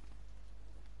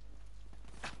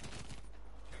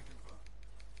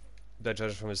 But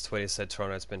judging from his tweet, he said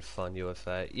Toronto, it's been fun,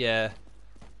 UFA. Yeah.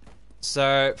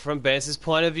 So, from Bance's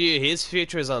point of view, his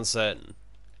future is uncertain.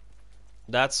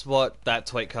 That's what that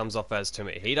tweet comes off as to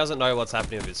me. He doesn't know what's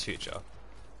happening with his future.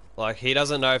 Like, he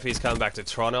doesn't know if he's coming back to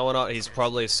Toronto or not. He's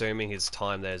probably assuming his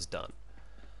time there is done.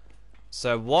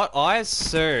 So, what I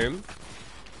assume...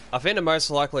 I think the most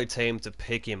likely team to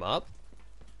pick him up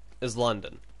is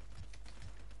London.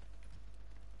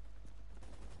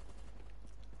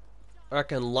 I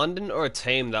reckon London or a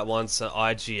team that wants an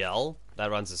IGL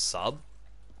that runs a sub.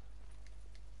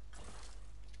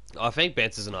 I think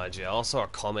Bance is an IGL. I saw a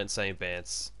comment saying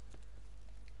Bance.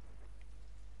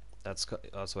 That's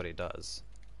what he does.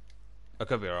 I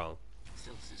could be wrong.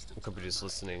 I could be just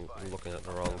listening and looking at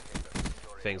the wrong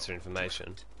things for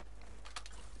information.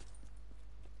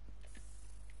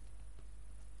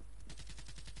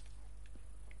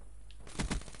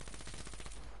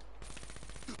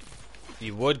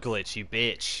 You would glitch, you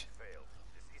bitch.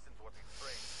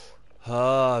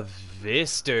 Ah,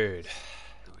 this dude.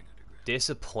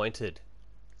 Disappointed.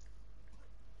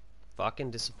 Fucking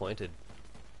disappointed.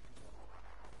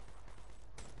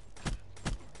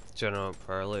 General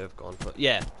Pro have gone for...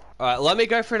 Yeah. Alright, let me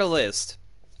go through the list.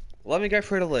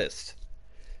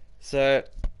 So,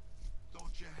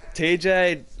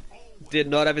 TJ did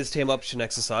not have his team option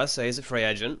exercise, so he's a free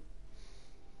agent.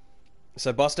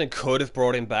 So Boston could have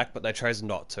brought him back, but they chose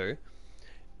not to.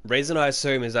 Reason I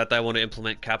assume is that they want to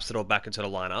implement Capsidor back into the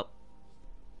lineup.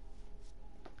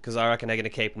 Because I reckon they're going to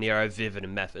keep Nero, Vivid,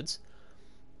 and Methods.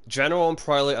 General and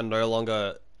Proly are no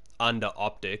longer under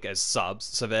Optic as subs,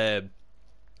 so they're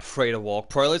free to walk.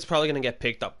 Proly's probably going to get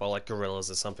picked up by like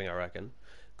Gorillas or something, I reckon.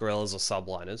 Gorillas or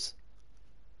subliners.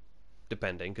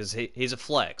 Depending, because he's a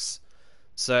flex.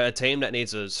 So a team that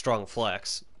needs a strong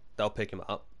flex, they'll pick him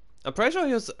up. I'm pretty sure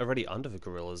he was already under the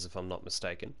Gorillas, if I'm not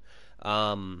mistaken.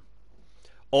 All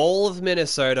of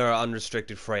Minnesota are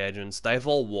unrestricted free agents. They've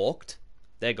all walked.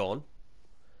 They're gone.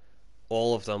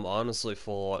 All of them honestly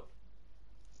thought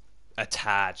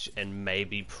Attach and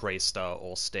maybe Priester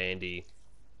or Standy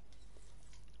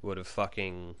would have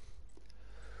fucking...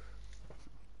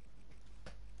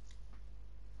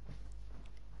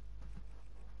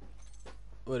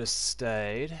 would have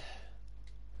stayed.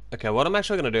 Okay, what I'm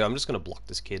actually going to do, I'm just going to block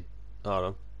this kid.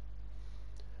 Hold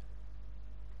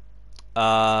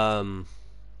on.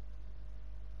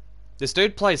 This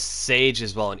dude plays Siege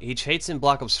as well, and he cheats in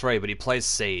Black Ops 3, but he plays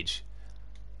Siege.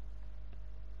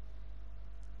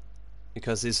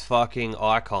 Because his fucking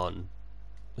icon,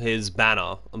 his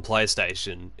banner on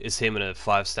PlayStation, is him in a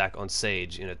 5-stack on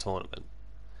Siege in a tournament.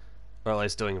 Or at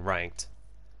least doing ranked.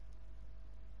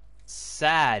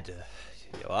 Sad.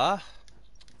 You are.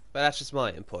 But that's just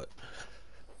my input.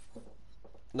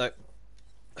 No.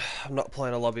 I'm not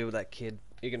playing a lobby with that kid.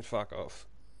 You can fuck off.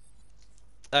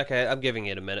 Okay, I'm giving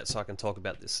it a minute so I can talk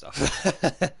about this stuff.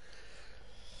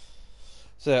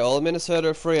 So, all of Minnesota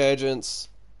are free agents.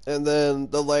 And then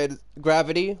the late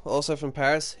Gravity, also from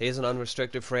Paris. He's an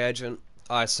unrestricted free agent.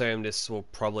 I assume this will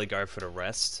probably go for the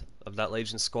rest of that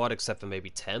Legion squad, except for maybe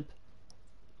Temp.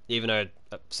 Even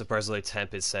though supposedly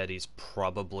Temp has said he's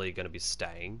probably going to be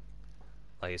staying.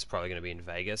 Like, he's probably going to be in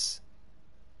Vegas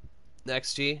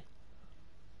next year.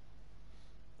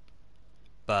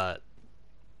 But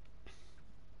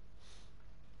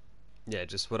yeah,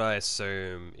 just what I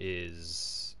assume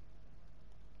is,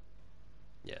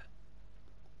 yeah.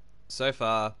 So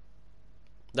far,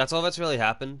 That's all that's really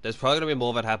happened. There's probably going to be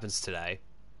more that happens today.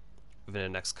 Within the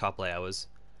next couple of hours.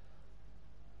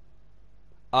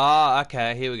 Ah,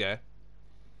 okay, here we go.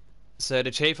 So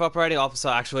the chief operating officer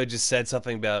actually just said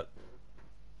something about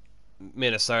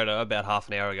Minnesota about half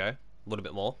an hour ago. A little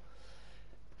bit more.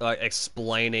 Like,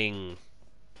 explaining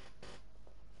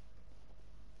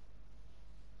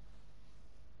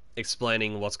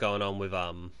what's going on with,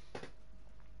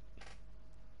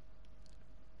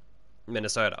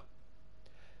 Minnesota.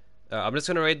 I'm just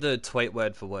going to read the tweet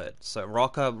word for word. So,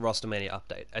 Rocker Rostermania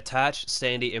update. Attach,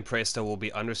 Sandy, and Presto will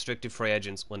be unrestricted free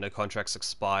agents when their contracts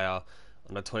expire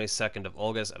on the 22nd of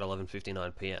August at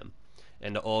 11:59 p.m.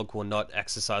 And the org will not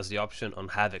exercise the option on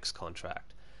Havoc's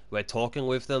contract. We're talking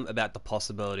with them about the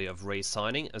possibility of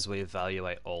re-signing as we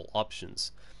evaluate all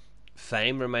options.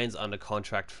 Fame remains under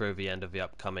contract through the end of the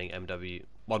upcoming MW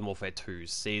Modern Warfare 2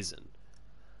 season.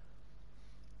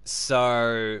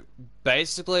 So,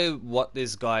 basically what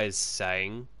this guy is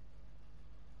saying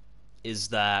is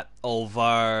that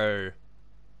although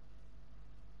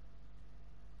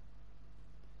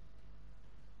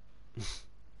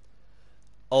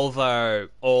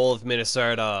all of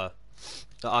Minnesota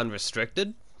are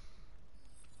unrestricted,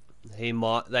 they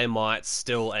might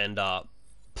still end up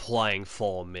playing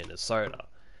for Minnesota.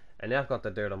 And now I've got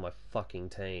the dude on my fucking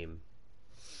team.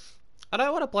 I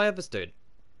don't want to play with this dude.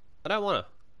 I don't want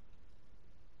to.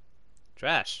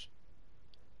 Trash.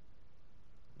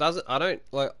 I don't,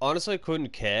 like, honestly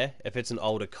couldn't care if it's an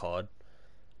older COD.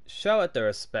 Show it the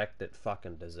respect it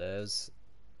fucking deserves.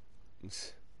 I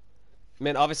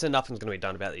mean, obviously nothing's going to be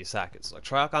done about these hackers. Like,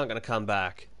 Treyarch aren't going to come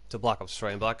back to Black Ops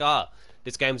 3 and be like,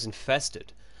 this game's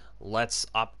infested. Let's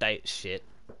update shit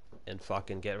and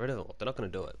fucking get rid of it. They're not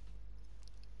going to do it.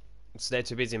 They're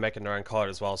too busy making their own COD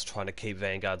as well as trying to keep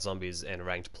Vanguard zombies and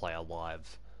ranked play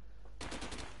alive.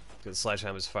 Because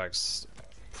Sledgehammer's focused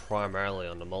primarily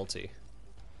on the multi.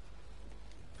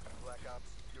 Black Ops,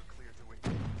 you're clear to win.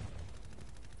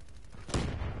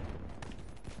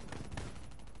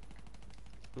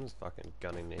 I'm just fucking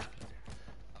gunning me.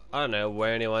 I don't know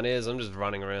where anyone is, I'm just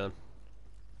running around.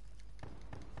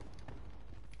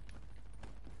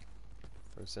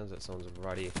 It sounds like someone's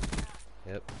ready.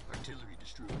 Yep. Artillery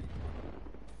destroyed.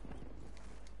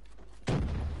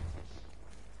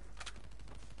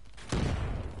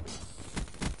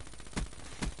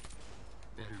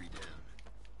 Battery down.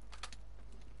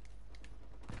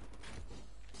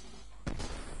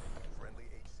 Friendly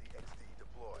HCXD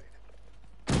deployed.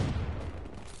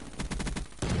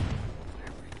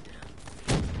 Battery down.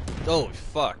 Oh,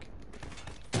 fuck.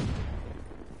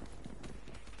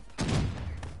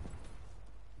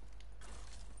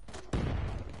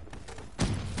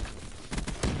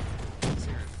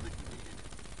 Seraph liquidated.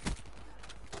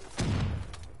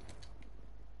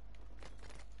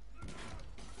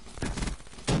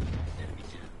 Enemy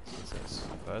down. As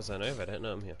far as I know, I don't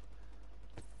know I'm here.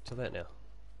 Too late now.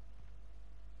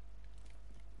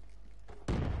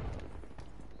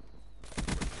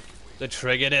 The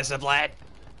trigger discipline!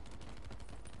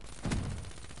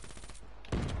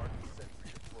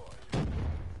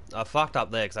 I fucked up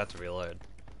there because I had to reload.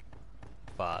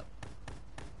 But...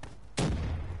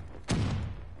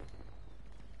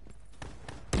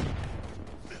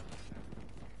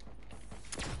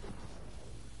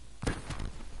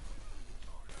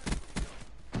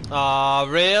 Aw,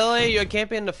 really? You're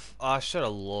camping the I should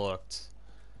have looked.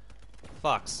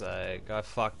 Fuck's sake, I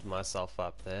fucked myself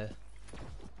up there.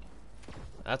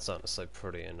 That's honestly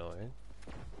pretty annoying.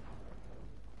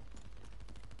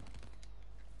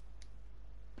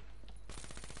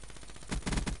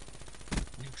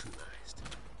 Neutralized.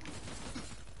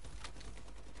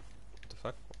 What the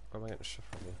fuck? Where am I getting shit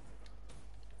from here?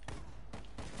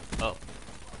 Oh.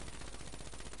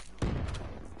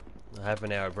 I have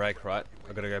an hour break, right?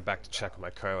 I gotta go back to check on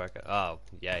my coworker. Oh,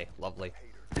 yay, lovely.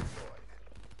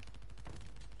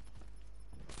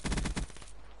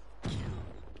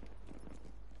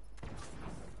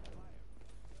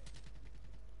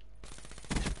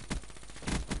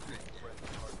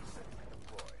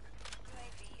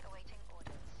 UAV awaiting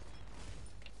orders.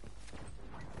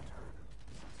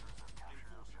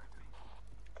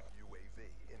 UAV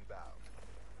inbound.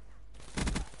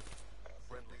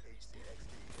 Friendly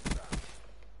HCXD inbound.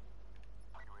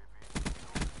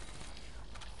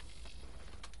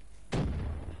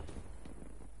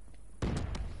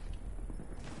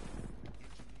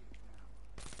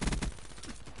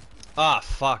 Ah,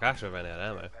 fuck, I actually ran out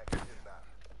of ammo. Package inbound.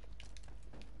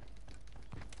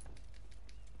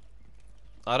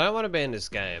 I don't want to be in this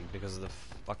game because of the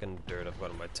fucking dirt I've got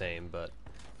on my team, but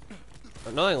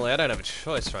annoyingly, I don't have a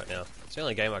choice right now. It's the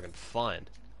only game I can find.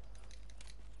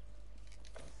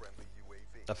 Friendly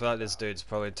UAV. I feel like this dude's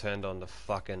probably turned on the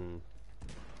fucking,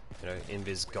 you know,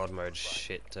 invis god mode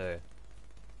shit too.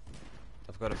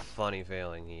 I've got a funny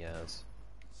feeling he has.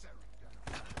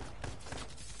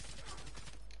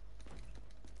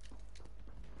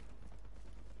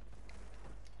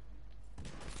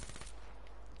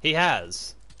 He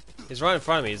has. He's right in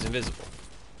front of me. He's invisible.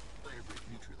 Firebreak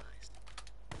neutralized.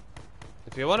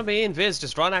 If you want to be invis,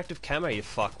 just run active camo, you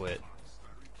fuckwit.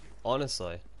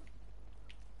 Honestly.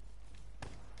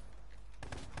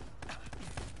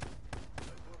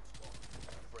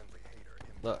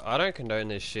 Look, I don't condone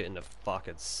this shit in the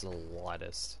fucking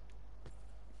slightest.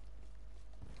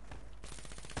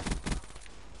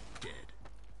 Dead.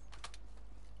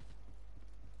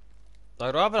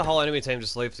 I'd rather the whole enemy team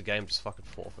just leave the game, just fucking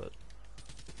forfeit.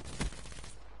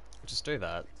 Just do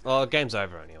that. Oh, game's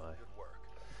over anyway.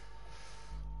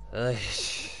 Ugh,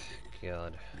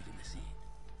 God. Leaving the scene.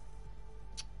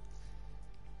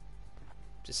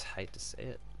 Just hate to see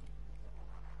it.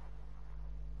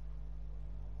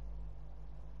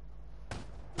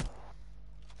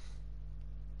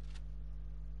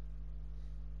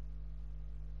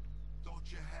 Thought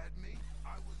you had me?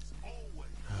 I was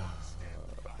always one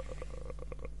step ahead.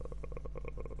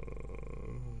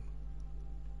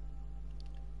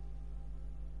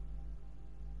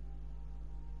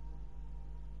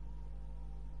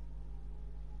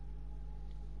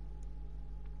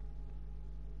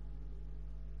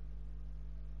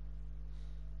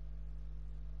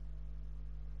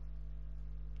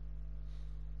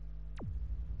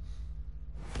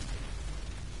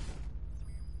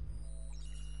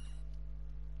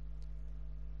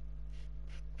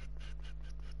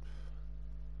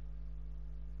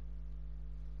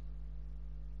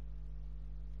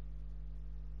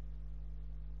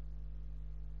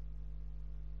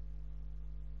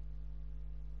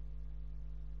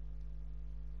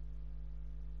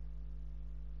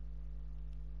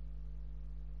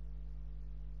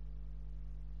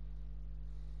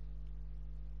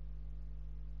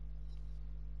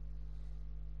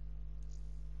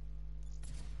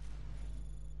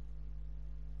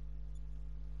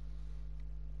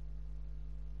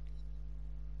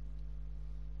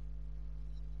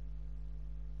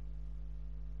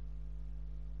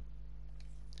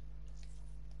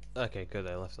 Okay, good,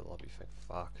 they left the lobby, thank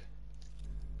fuck.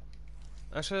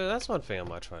 Actually, that's one thing I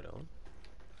might try doing.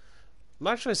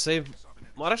 Might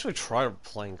actually try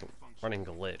running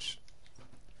glitch.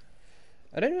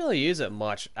 I didn't really use it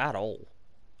much at all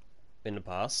in the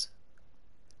past.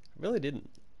 I really didn't.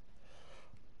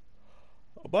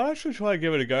 I might actually try and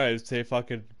give it a go and see if I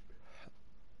could.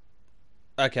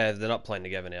 Okay, they're not playing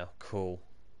together now. Cool.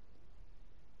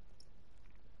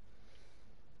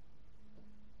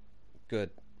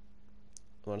 Good.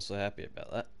 I'm honestly happy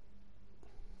about that.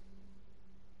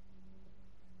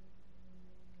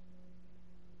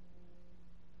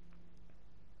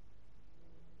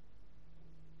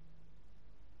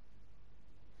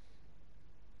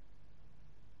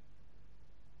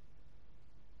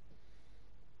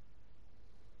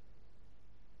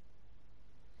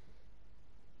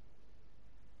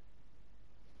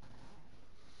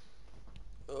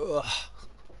 Ugh.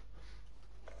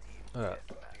 Alright.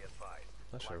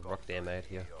 I should have rocked the M8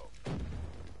 here.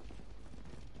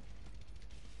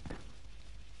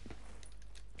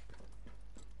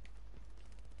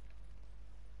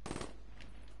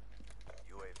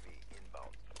 UAV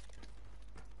inbound.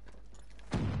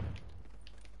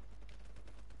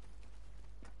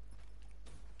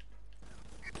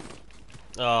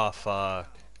 Oh, fuck.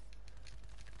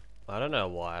 I don't know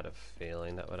why I had a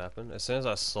feeling that would happen. As soon as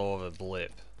I saw the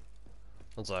blip,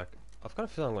 I was like, I've got a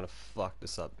feeling I'm gonna fuck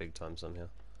this up big time somehow.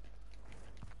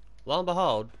 Lo and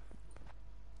behold,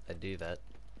 I do that.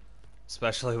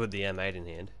 Especially with the M8 in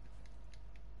hand.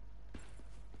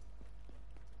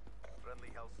 Friendly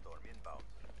Hellstorm inbound.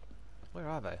 Where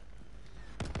are they?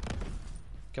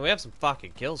 Can we have some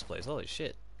fucking kills, please? Holy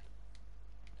shit.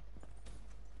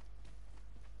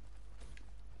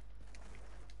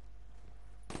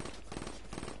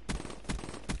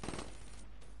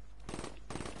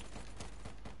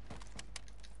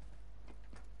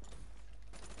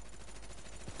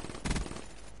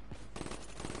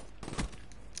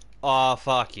 Oh,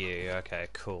 fuck you. Okay,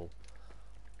 cool.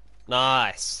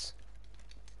 Nice.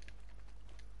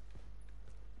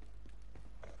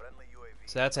 Friendly UAV.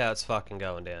 So that's how it's fucking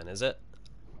going down, is it?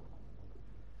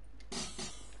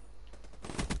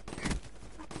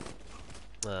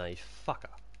 Ah, you fucker.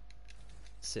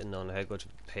 Sitting on the head glitch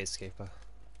of a peacekeeper.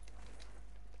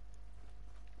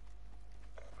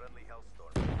 Friendly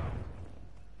Hellstorm inbound.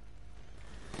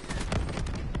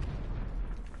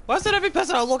 Why is it every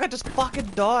person I look at just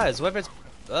fucking dies? Whether it's...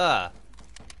 Ah.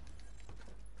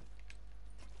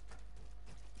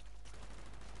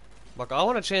 Like, I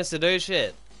want a chance to do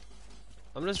shit.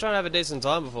 I'm just trying to have a decent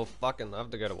time before fucking I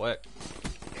have to go to work.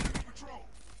 Enemy patrol.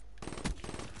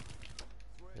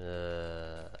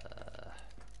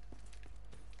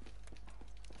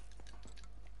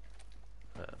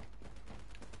 Huh.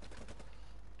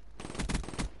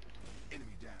 Enemy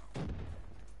down.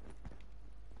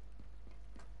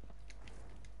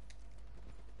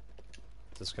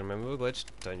 Just gonna remember the glitch.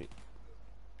 Don't you?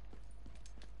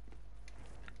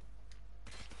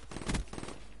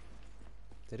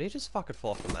 Did he just fucking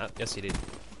fall off the map? Yes, he did.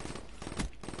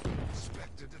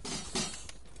 Spectre defeat.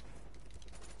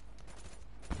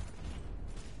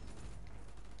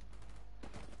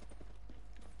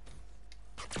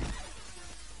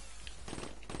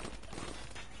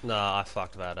 Nah, I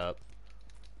fucked that up.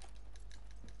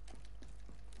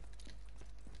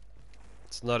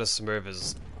 It's not as smooth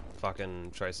as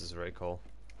fucking Trace's recall.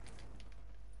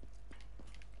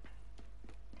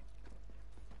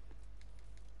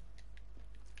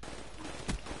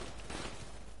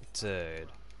 Dude.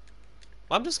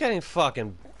 I'm just getting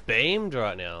fucking beamed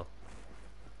right now.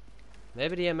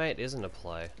 Maybe the M8 isn't a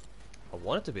play. I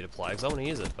want it to be the play because I want to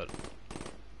use it, but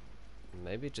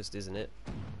maybe it just isn't it.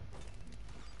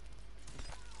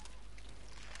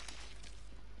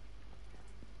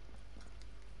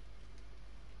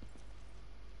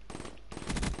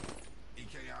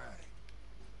 EKIA.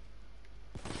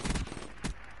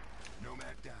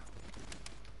 Nomad down.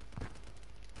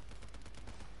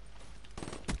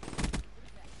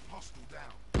 Hostile down.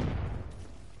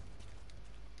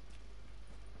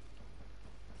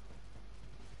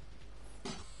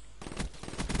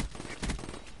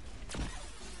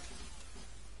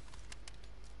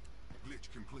 Glitch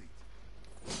complete.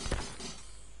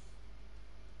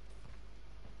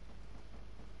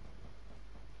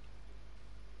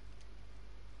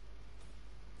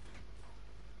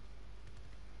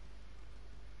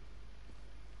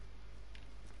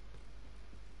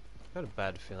 Got a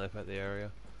bad feeling about the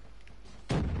area.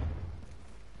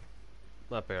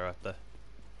 Might be right there.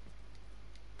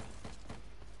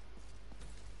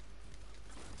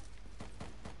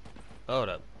 Hold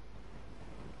up.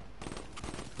 I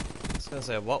was gonna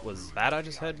say, what was that I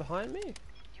just heard behind me? UAV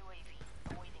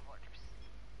awaiting orders.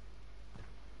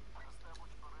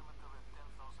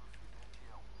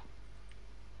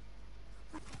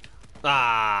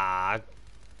 Ah,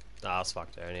 I was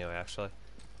fucked there anyway, actually.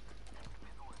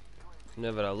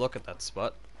 Never to look at that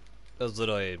spot. It was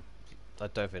literally, I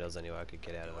don't think there was any way I could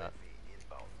get out of that. UAV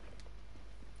inbound.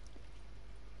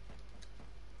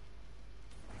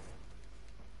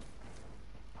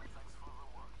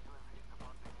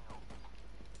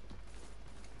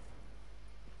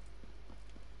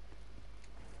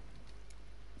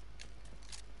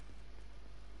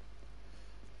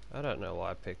 I don't know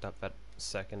why I picked up that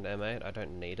second M8. I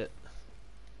don't need it.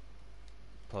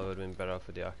 Probably would have been better off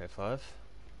with the RK5.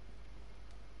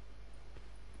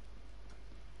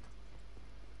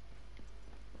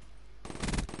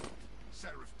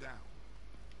 Seraph down.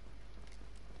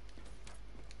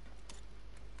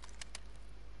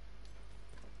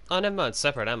 Oh, never mind.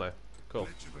 Separate ammo. Cool.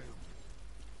 Glitch available.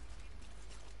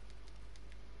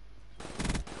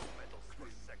 Metals for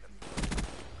second.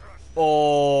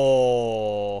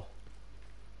 Oh.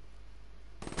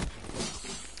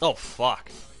 Oh, fuck.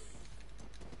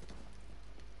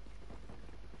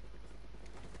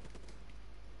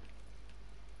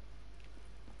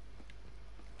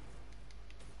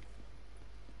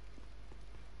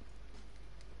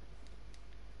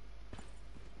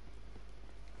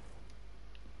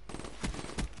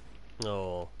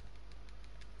 Oh.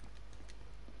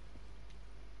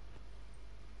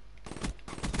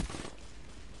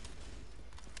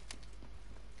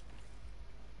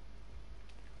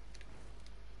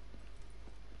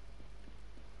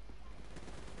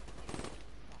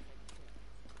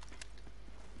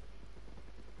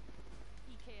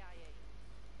 EKIA.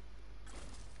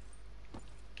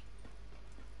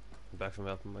 Back from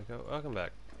helping my co. Welcome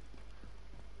back.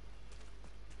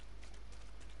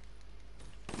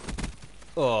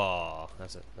 Oh,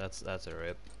 that's it. That's a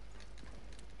rip.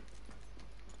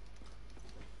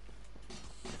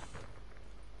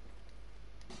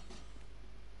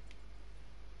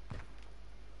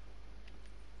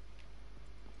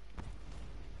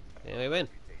 Yeah, we win.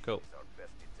 Cool. Is our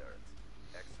best deterrent.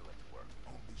 Excellent work.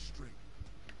 Only strength.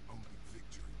 Only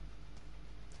victory.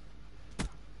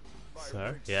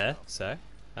 So, yeah, so,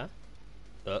 huh?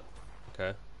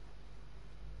 Okay.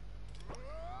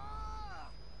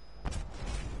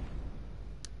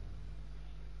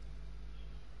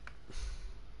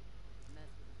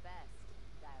 Mess with the best.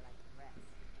 Die like the rest.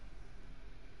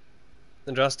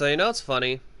 And Justo, you know what's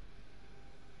funny?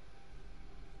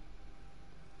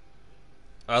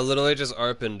 I literally just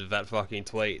opened that fucking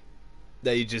tweet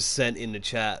that you just sent in the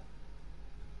chat.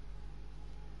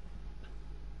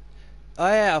 Oh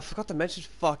yeah, I forgot to mention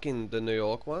fucking the New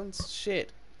York ones.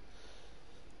 Shit.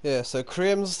 Yeah, so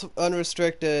Crim's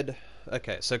unrestricted.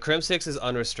 Okay, so Crim 6 is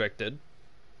unrestricted.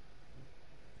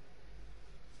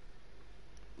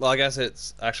 Well, I guess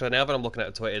it's... Actually, now that I'm looking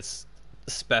at the tweet, it's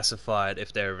specified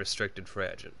if they're a restricted free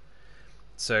agent.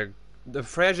 So, the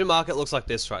free agent market looks like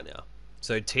this right now.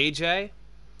 So, TJ,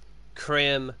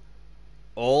 Crim,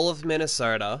 all of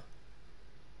Minnesota,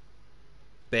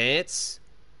 Bance,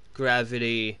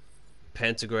 Gravity,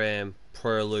 Pentagram,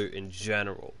 Proloot in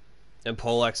general. And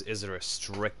Polex is a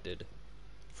restricted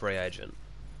free agent.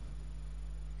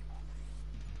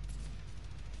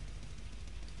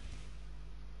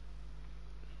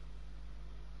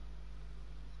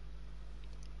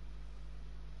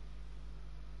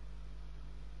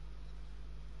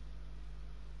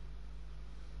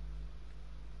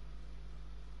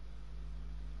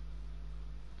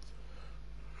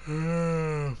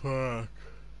 Fuck.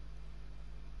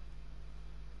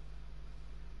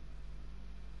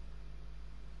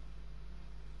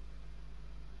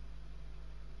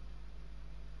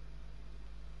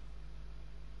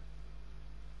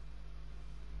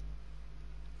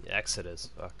 Exodus.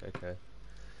 Fuck, okay.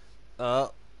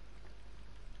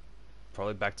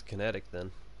 Probably back to Kinetic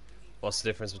then. What's the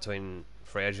difference between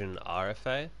free agent and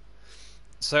RFA?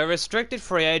 So restricted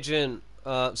free agent,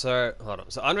 so hold on.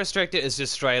 So unrestricted is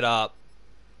just straight up,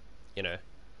 you know,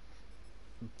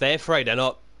 they're free. They're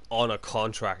not on a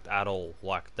contract at all.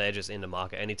 Like, they're just in the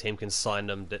market. Any team can sign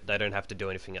them. They don't have to do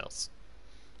anything else.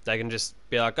 They can just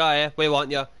be like, oh yeah, we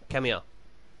want you, come here.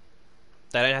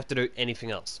 They don't have to do anything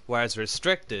else. Whereas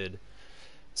restricted,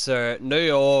 so New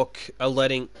York are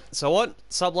letting... So what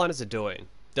subliners are doing,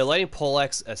 they're letting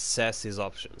Polex assess his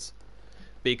options.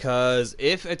 Because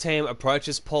if a team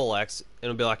approaches Polex,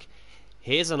 it'll be like,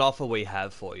 here's an offer we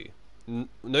have for you.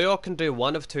 New York can do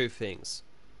one of two things.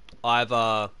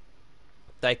 Either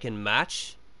they can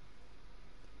match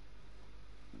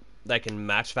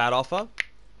that offer.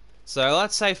 So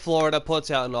let's say Florida puts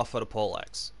out an offer to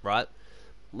Polex, right?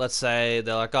 Let's say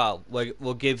they're like, oh,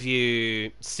 we'll give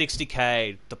you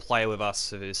 $60K to play with us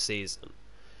for this season.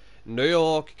 New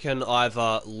York can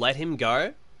either let him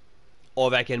go, or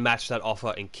they can match that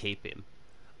offer and keep him.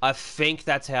 I think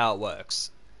that's how it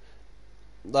works.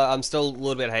 I'm still a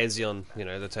little bit hazy on, you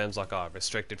know, the terms like, oh,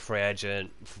 restricted free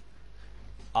agent,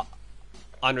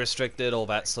 unrestricted, all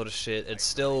that sort of shit. It's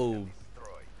still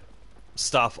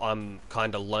stuff I'm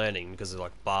kind of learning because of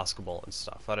like basketball and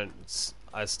stuff.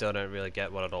 I still don't really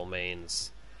get what it all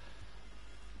means.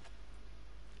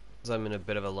 So I'm in a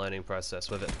bit of a learning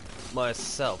process with it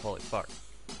myself. Holy fuck.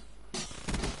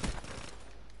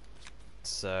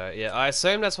 So yeah, I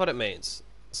assume that's what it means,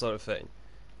 sort of thing.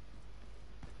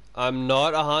 I'm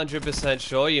not 100%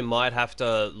 sure. You might have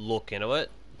to look into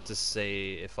it to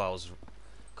see if I was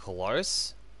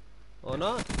close or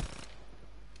not,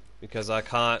 because I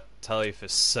can't tell you for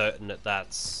certain that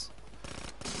that's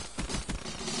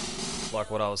like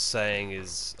what I was saying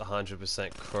is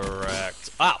 100% correct.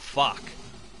 Ah, fuck.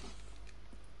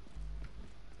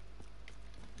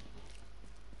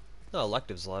 Oh,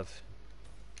 electives live.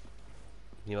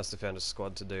 He must have found a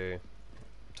squad to do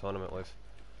a tournament with.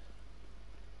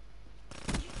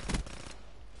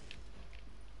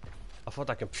 I thought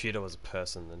that computer was a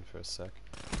person then for a sec.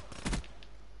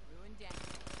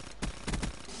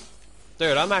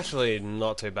 Dude, I'm actually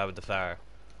not too bad with the Pharaoh.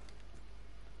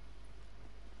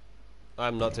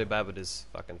 I'm not too bad with this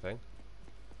fucking thing.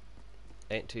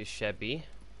 Ain't too shabby.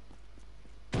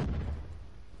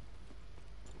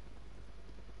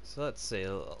 So let's see,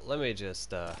 let me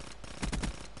just I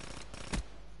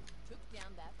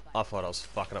thought I was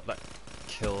fucking up that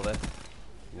kill there.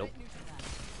 Nope.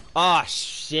 Ah,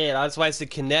 shit, I just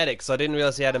wasted kinetics, so I didn't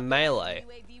realize he had a melee.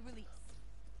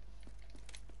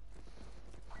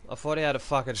 I thought he had a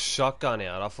fucking shotgun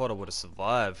out. I thought I would have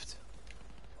survived.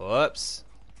 Whoops.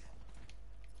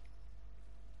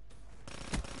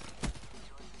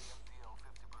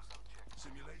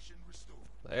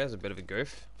 There's a bit of a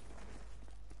goof.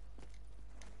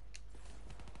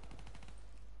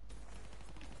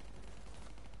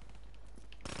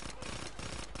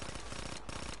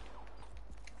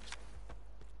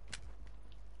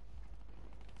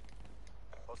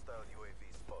 Hostile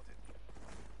UAV spotted.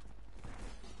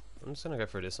 I'm just gonna go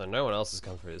through this way. No one else has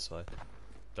come through this way.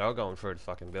 They're all going through the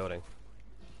fucking building.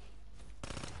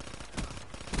 That's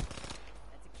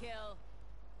a kill.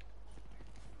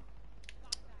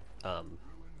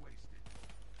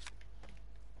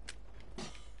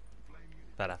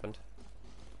 That happened.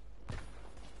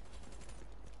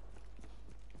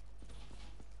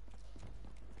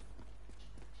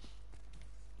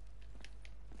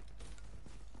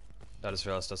 I just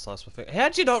realised I sliced my finger.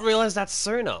 How'd you not realise that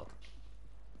sooner?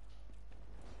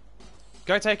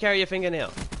 Go take care of your finger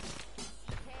now.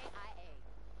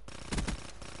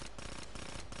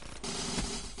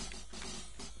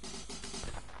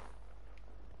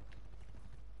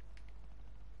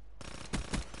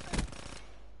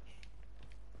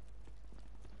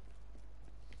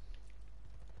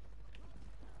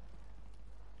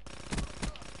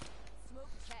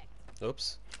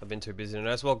 Oops, I've been too busy to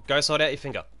notice. Well, go sort out your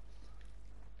finger.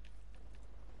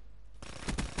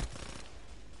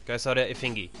 Go sort out your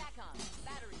fingy.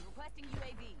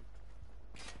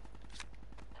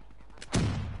 I'm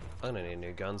gonna need a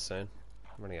new gun soon.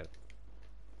 I'm running out.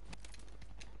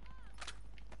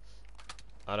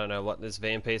 I don't know what this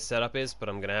VMP setup is, but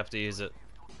I'm gonna have to use it.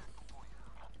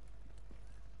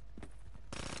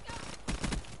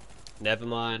 Never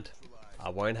mind. I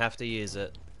won't have to use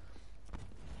it.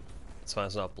 It's fine,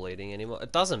 it's not bleeding anymore.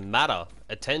 It doesn't matter.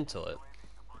 Attend to it.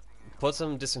 Put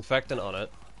some disinfectant on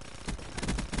it.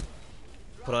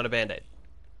 Put on a band-aid.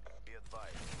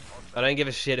 I don't give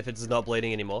a shit if it's not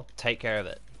bleeding anymore. Take care of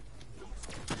it.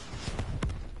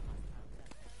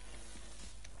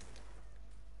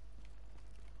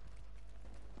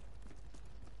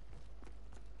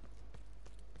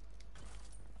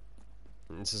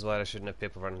 This is why I shouldn't have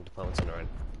people running departments on their own.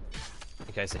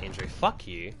 In case of injury. Fuck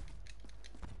you.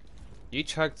 You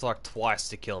choked like twice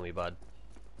to kill me, bud.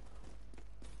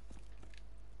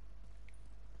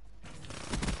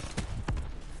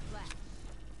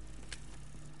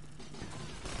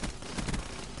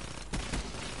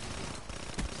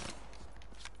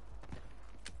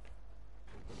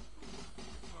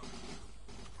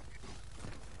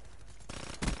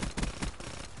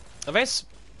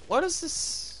 What is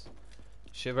this?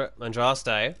 Shiver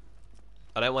Mandraste.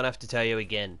 I don't want to have to tell you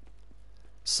again.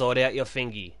 Sort out your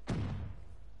fingy.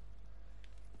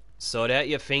 Sort out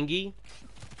your fingy,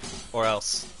 or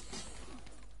else.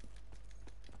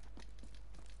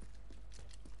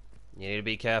 You need to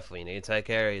be careful. You need to take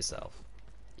care of yourself.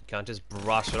 You can't just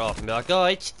brush it off and be like, oh,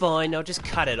 it's fine. I'll just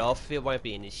cut it off. It won't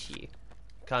be an issue.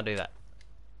 Can't do that.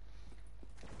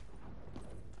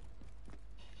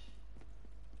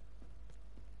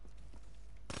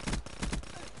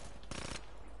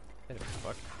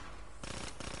 Fuck.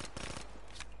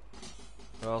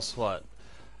 Or else what?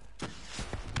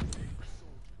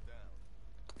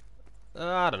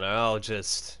 I don't know, I'll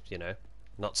just, you know,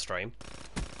 not stream.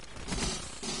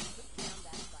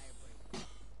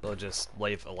 Or just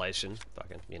leave Elation,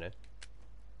 fucking, you know.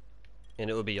 And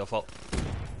it would be your fault.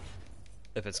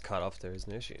 If it's cut off, there is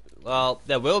an issue. Well,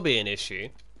 there will be an issue.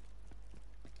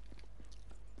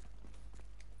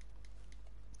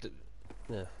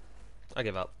 Yeah, I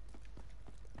give up.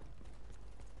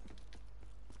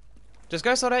 Just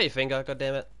go sort out your finger,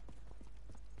 goddammit.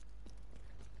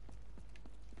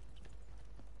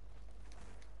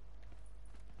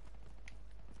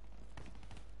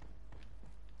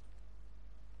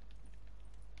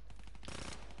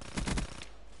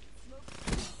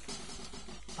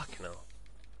 Fucking hell.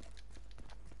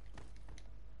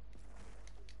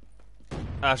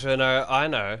 Actually, no, I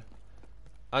know.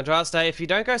 Andraste, if you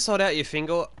don't go sort out your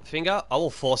finger, I will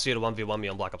force you to 1v1 me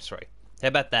on Black Ops 3. How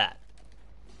about that?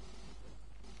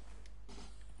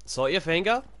 Sort your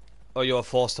finger, or you're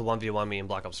forced to 1v1 me in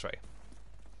Black Ops 3.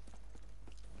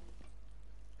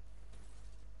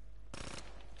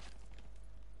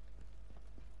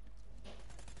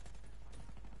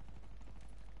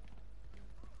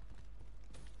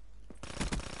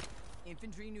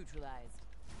 Infantry neutralized.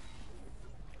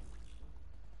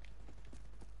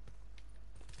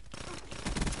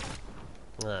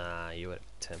 Ah, you had a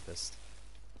Tempest.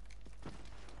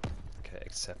 Okay,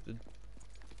 accepted.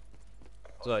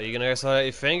 So, are you gonna go sort out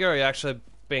your finger, or are you actually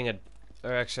being a...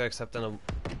 or actually accepting a...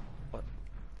 what?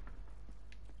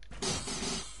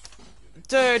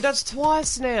 Dude, that's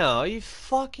twice now! Are you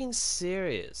fucking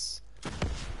serious?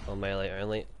 Oh, melee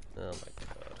only? Oh my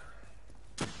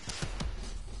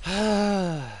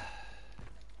god.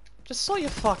 Just sort your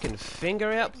fucking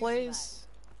finger out, please.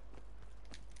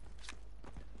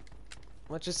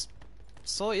 Well, just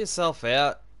sort yourself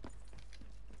out.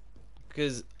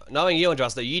 Because knowing you,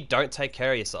 Andraste, you don't take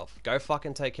care of yourself. Go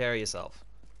fucking take care of yourself.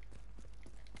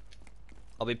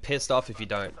 I'll be pissed off if you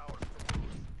don't.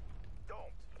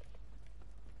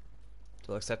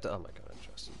 Do I accept it? Oh my god,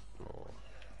 Andraste.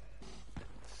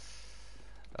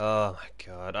 Oh my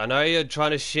god. I know you're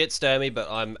trying to shit stare me, but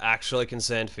I'm actually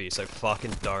concerned for you, so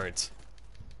fucking don't.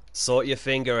 Sort your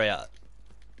finger out.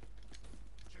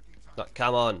 No,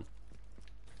 come on.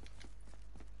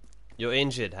 You're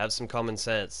injured. Have some common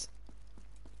sense.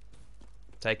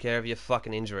 Take care of your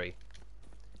fucking injury.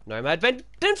 Nomad Ben,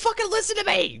 don't fucking listen to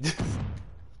me!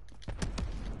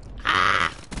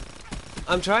 Ah!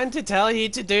 I'm trying to tell you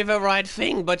to do the right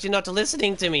thing, but you're not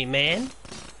listening to me, man.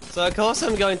 So of course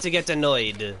I'm going to get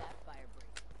annoyed. That fire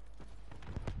break.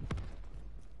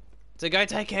 So go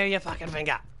take care of your fucking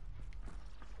finger.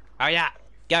 Oh yeah,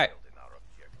 go. In our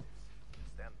objectives.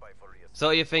 Stand by for reassessment.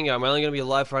 Sort your finger, I'm only going to be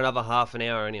alive for another half an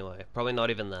hour anyway. Probably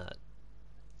not even that.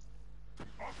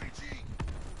 RPG.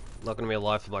 Not going to be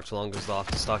alive for much longer, so I'll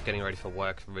have to start getting ready for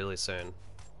work really soon.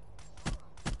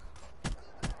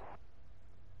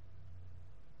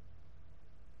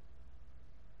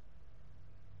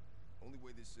 Only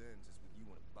way this ends is with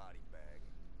you in a body bag.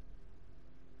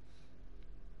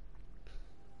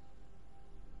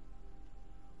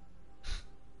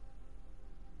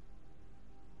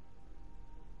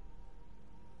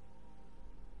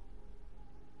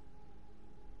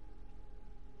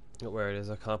 Where it is,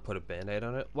 I can't put a band-aid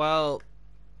on it. Well,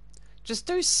 just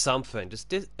do something.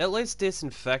 Just at least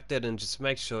disinfect it and just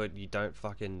make sure you don't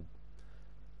fucking...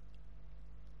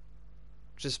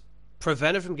 Just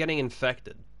prevent it from getting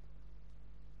infected.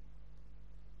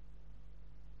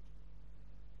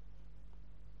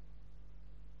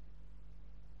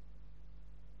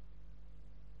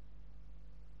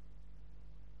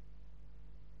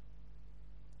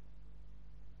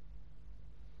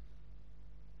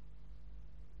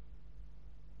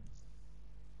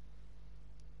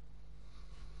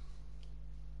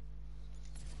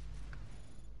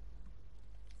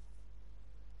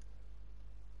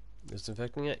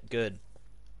 Disinfecting it? Good.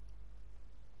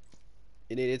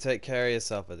 You need to take care of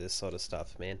yourself with this sort of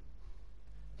stuff, man.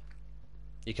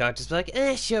 You can't just be like,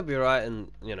 she'll be right, and,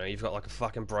 you know, you've got like a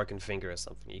fucking broken finger or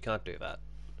something. You can't do that.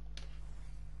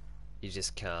 You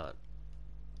just can't.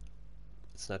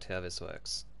 It's not how this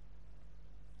works.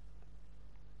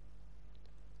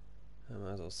 I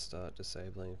might as well start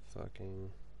disabling fucking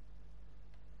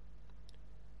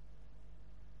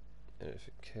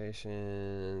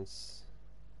notifications.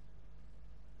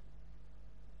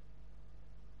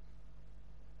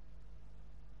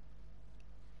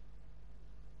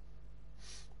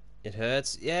 It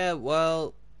hurts? Yeah,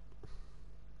 well...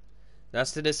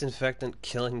 That's the disinfectant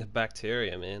killing the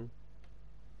bacteria, man.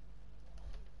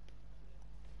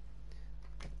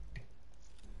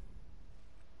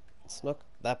 It's not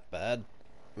that bad.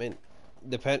 I mean,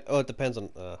 it depends on...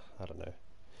 I don't know.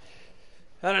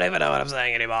 I don't even know what I'm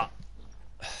saying anymore.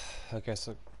 Okay,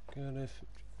 so...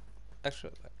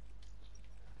 Actually,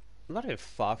 I'm not even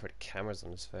far for the cameras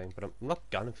on this thing, but I'm not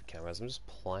gunning for cameras, I'm just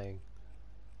playing.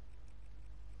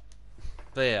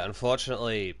 But yeah,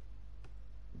 unfortunately,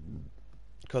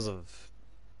 because of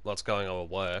what's going on with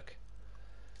work,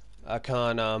 I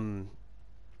can't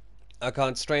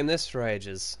stream this for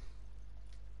ages,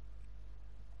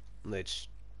 which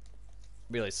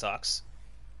really sucks.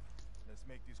 Let's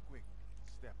make this quick.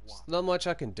 Step one. There's not much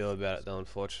I can do about it though,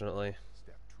 unfortunately.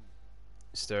 Step two.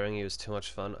 Stirring you is too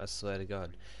much fun, I swear to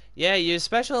God. Yeah, you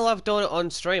especially love doing it on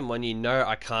stream when you know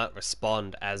I can't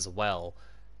respond as well.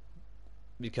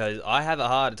 Because I have a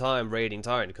hard time reading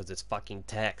tone because it's fucking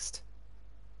text.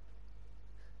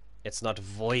 It's not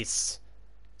voice.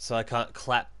 So I can't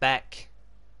clap back.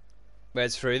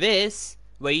 Whereas through this,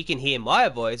 where you can hear my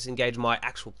voice and gauge my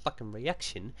actual fucking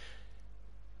reaction,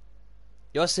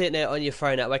 you're sitting there on your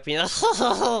phone at work being like,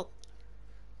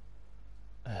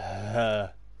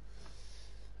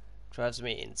 drives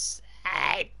me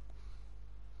insane.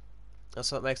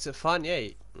 That's what makes it fun, yeah.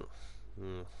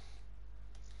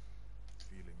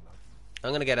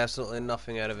 I'm gonna get absolutely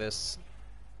nothing out of this.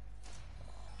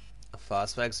 A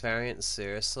fastmax variant?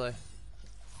 Seriously?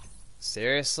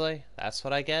 Seriously? That's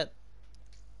what I get?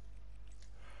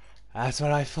 That's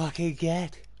what I fucking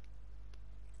get?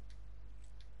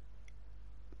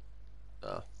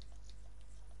 Oh.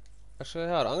 Actually,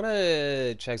 hold on. I'm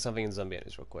gonna check something in Zombie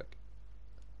Enemies real quick.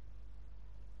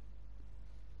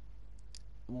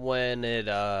 When it,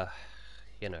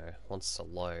 you know, wants to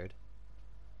load.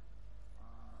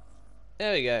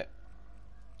 There we go.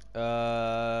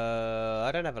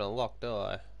 I don't have it unlocked, do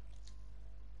I?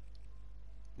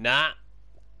 Nah.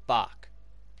 Fuck.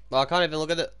 Well, I can't even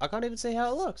look at it. I can't even see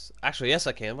how it looks. Actually, yes,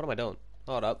 I can. What am I doing?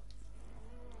 Hold up.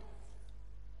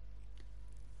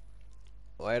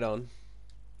 Wait on.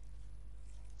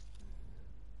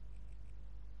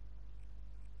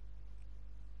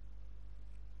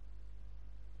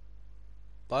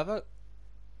 Why have I...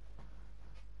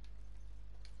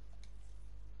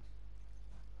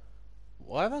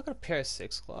 Why have I got a pair of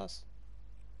 6 class?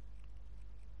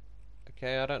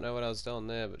 Okay, I don't know what I was doing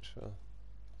there, but sure.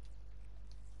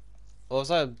 Or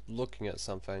was I looking at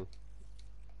something?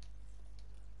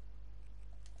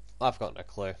 I've got no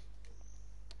clue.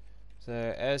 So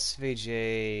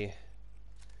SVG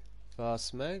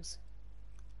fast mags.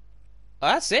 Oh,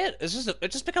 that's it. It's just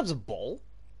it just becomes a ball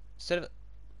instead of.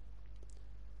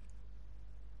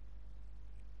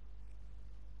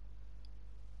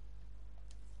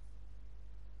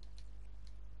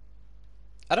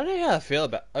 I don't know how I feel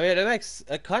about. I mean,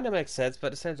 it kind of makes sense, but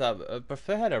at the same time, I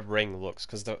prefer how the ring looks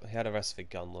because how the rest of the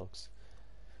gun looks.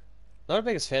 Not the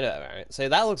biggest fan of that variant. See,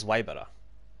 that looks way better.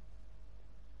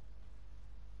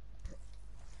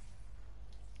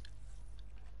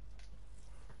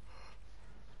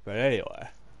 But anyway,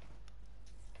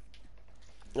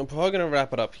 I'm probably gonna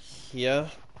wrap it up here.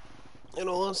 In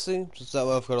all honesty, just that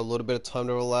way I've got a little bit of time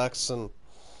to relax and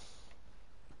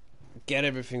get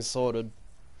everything sorted.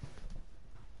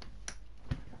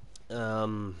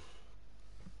 But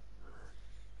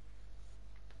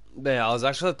yeah, I was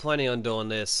actually planning on doing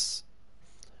this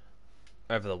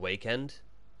over the weekend.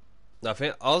 I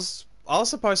think I was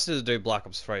supposed to do Black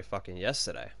Ops 3 fucking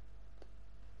yesterday.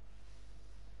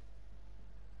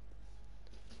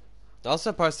 I was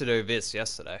supposed to do this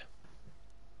yesterday.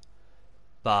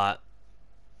 But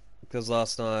because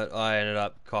last night I ended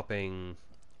up copying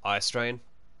eye strain.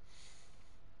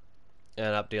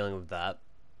 Ended up dealing with that.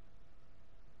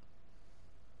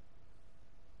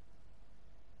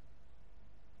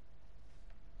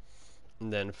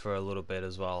 And then for a little bit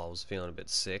as well, I was feeling a bit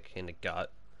sick in the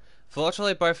gut.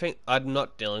 Fortunately, I'm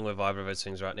not dealing with either of those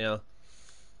things right now.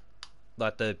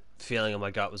 Like, the feeling in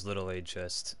my gut was literally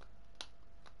just...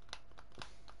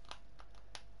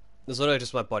 It was literally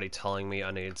just my body telling me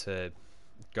I needed to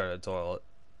go to the toilet.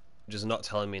 Just not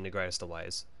telling me in the greatest of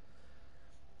ways.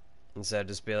 Instead,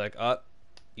 just be like, oh,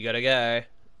 you gotta go.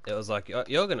 It was like, oh,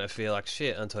 you're gonna feel like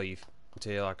shit until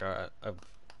you're like, alright, I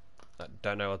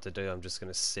don't know what to do, I'm just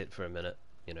gonna sit for a minute,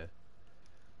 you know.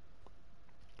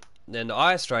 Then the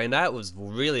eye strain, that was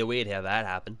really weird how that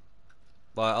happened.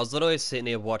 Like, I was literally sitting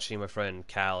here watching my friend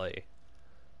Callie,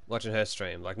 watching her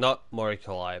stream, like, not Mori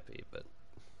Calliope, but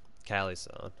Callie's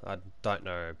son. I don't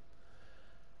know.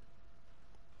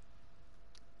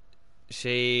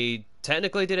 She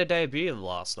technically did a debut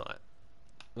last night.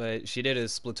 But she did a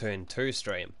Splatoon 2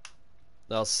 stream.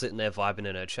 I was sitting there vibing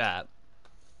in her chat,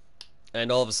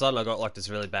 and all of a sudden I got like this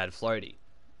really bad floaty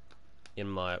in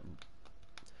my...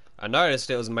 I noticed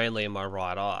it was mainly in my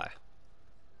right eye.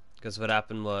 Because what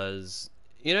happened was,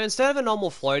 you know, instead of a normal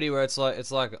floaty where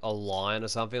it's like a line or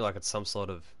something, like it's some sort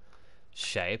of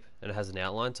shape and it has an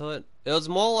outline to it, it was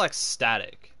more like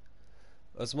static.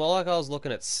 It was more like I was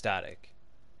looking at static.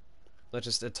 Like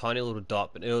just a tiny little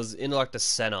dot, but it was in like the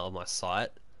center of my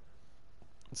sight.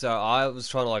 So I was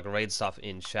trying to like read stuff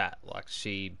in chat, like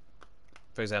she,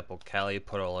 for example, Callie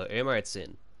put all her emotes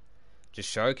in,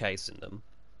 just showcasing them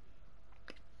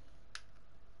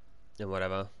and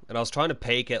whatever. And I was trying to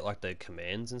peek at like the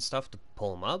commands and stuff to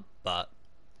pull them up, but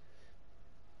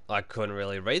I couldn't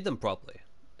really read them properly,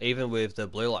 even with the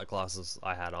blue light glasses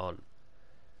I had on.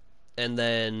 And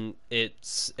then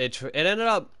it ended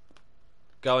up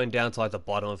going down to like the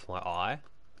bottom of my eye,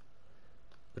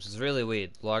 which is really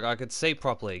weird. Like I could see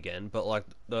properly again, but like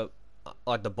the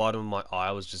bottom of my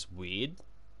eye was just weird.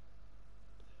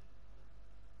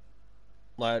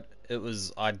 Like it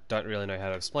was, I don't really know how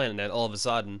to explain it. And then all of a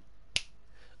sudden,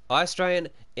 eye strain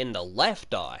in the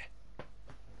left eye.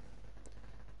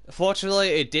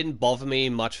 Fortunately, it didn't bother me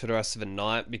much for the rest of the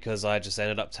night because I just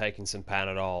ended up taking some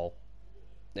Panadol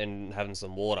and having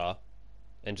some water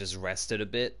and just rested a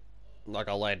bit. Like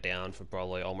I laid down for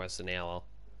probably almost an hour.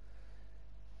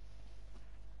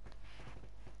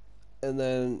 And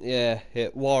then, yeah,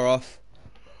 it wore off,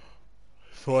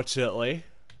 fortunately.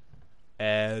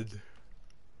 And,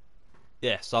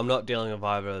 yeah, so I'm not dealing with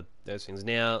either of those things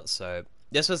now. So,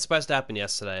 this was supposed to happen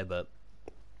yesterday, but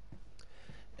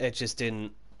it just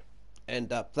didn't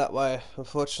end up that way,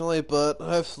 unfortunately. But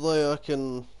hopefully I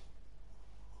can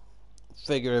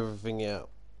figure everything out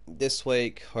this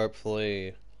week.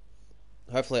 Hopefully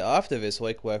after this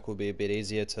week, work will be a bit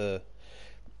easier to,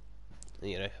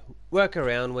 you know, work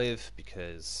around with,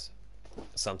 because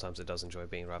sometimes it does enjoy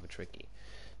being rather tricky.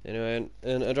 Anyway,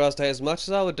 and Andraste, as much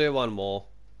as I would do one more,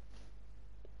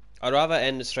 I'd rather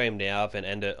end the stream now than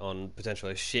end it on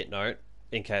potentially a shit note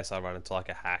in case I run into like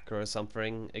a hacker or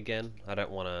something again. I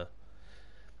don't really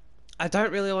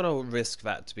want to risk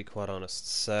that, to be quite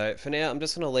honest. So for now, I'm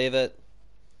just going to leave it.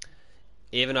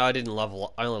 Even though I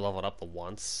only leveled up the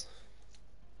once.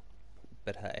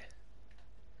 But hey,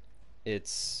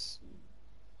 it's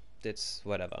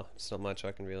whatever. It's not much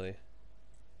I can really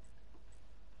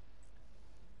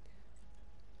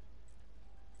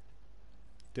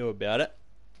do about it.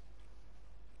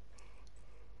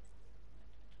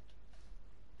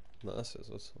 No, this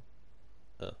is awesome.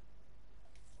 Oh.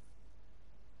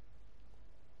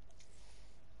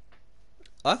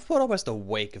 I've put almost a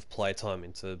week of playtime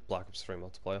into Black Ops 3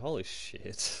 multiplayer. Holy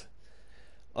shit.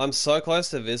 I'm so close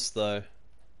to this though.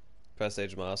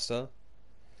 Prestige Master.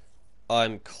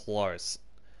 I'm close.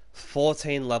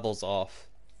 14 levels off.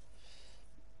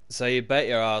 So you bet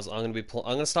your ass I'm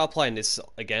gonna start playing this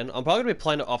again. I'm probably gonna be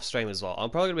playing it off stream as well. I'm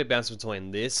probably gonna be bouncing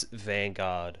between this,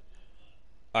 Vanguard,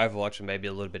 Overwatch, and maybe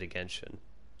a little bit of Genshin.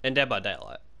 And Dead by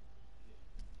Daylight.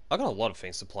 I got a lot of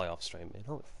things to play off stream, man.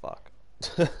 Holy fuck.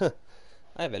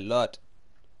 I have a lot.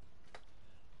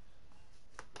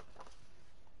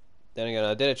 Then again,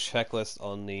 I did a checklist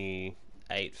on the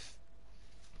 8th.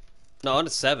 No, on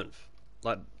the 7th.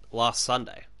 Like, last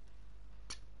Sunday.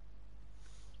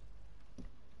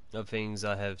 Of things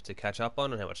I have to catch up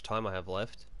on and how much time I have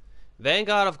left.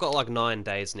 Vanguard, I've got like 9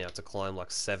 days now to climb like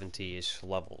 70-ish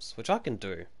levels, which I can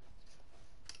do.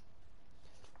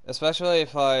 Especially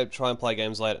if I try and play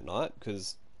games late at night,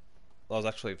 because I was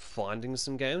actually finding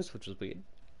some games, which was weird.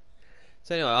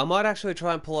 So anyway, I might actually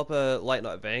try and pull up a late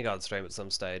night Vanguard stream at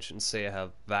some stage and see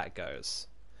how that goes.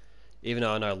 Even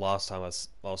though I know last time I was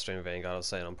streaming Vanguard, I was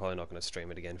saying I'm probably not going to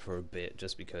stream it again for a bit,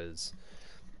 just because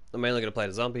I'm mainly going to play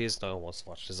the zombies, no one wants to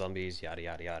watch the zombies, yada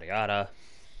yada yada yada.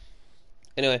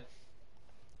 Anyway,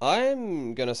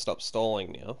 I'm going to stop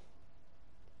stalling now.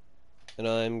 And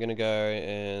I'm going to go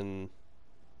and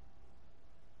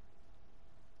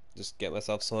just get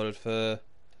myself sorted for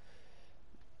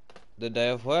the day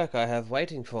of work I have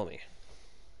waiting for me.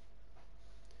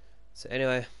 So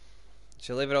anyway,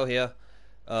 shall leave it all here.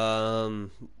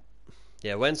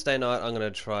 Yeah, Wednesday night I'm going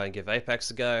to try and give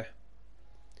Apex a go.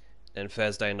 And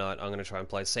Thursday night I'm going to try and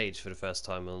play Siege for the first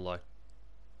time in like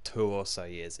 2 or so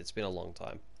years. It's been a long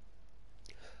time.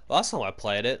 Last time I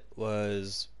played it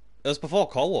was before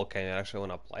Cold War came out actually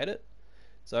when I played it.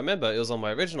 So I remember it was on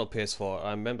my original PS4.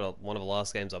 I remember one of the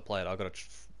last games I played, I got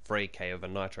a 3K of a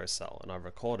nitro cell and I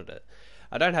recorded it.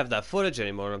 I don't have that footage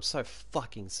anymore and I'm so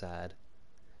fucking sad.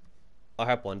 I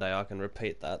hope one day I can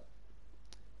repeat that.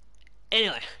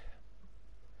 Anyway,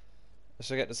 I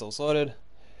should get this all sorted.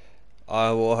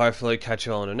 I will hopefully catch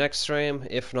you all on the next stream.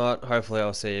 If not, hopefully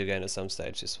I'll see you again at some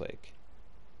stage this week.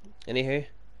 Anywho,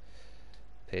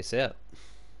 peace out.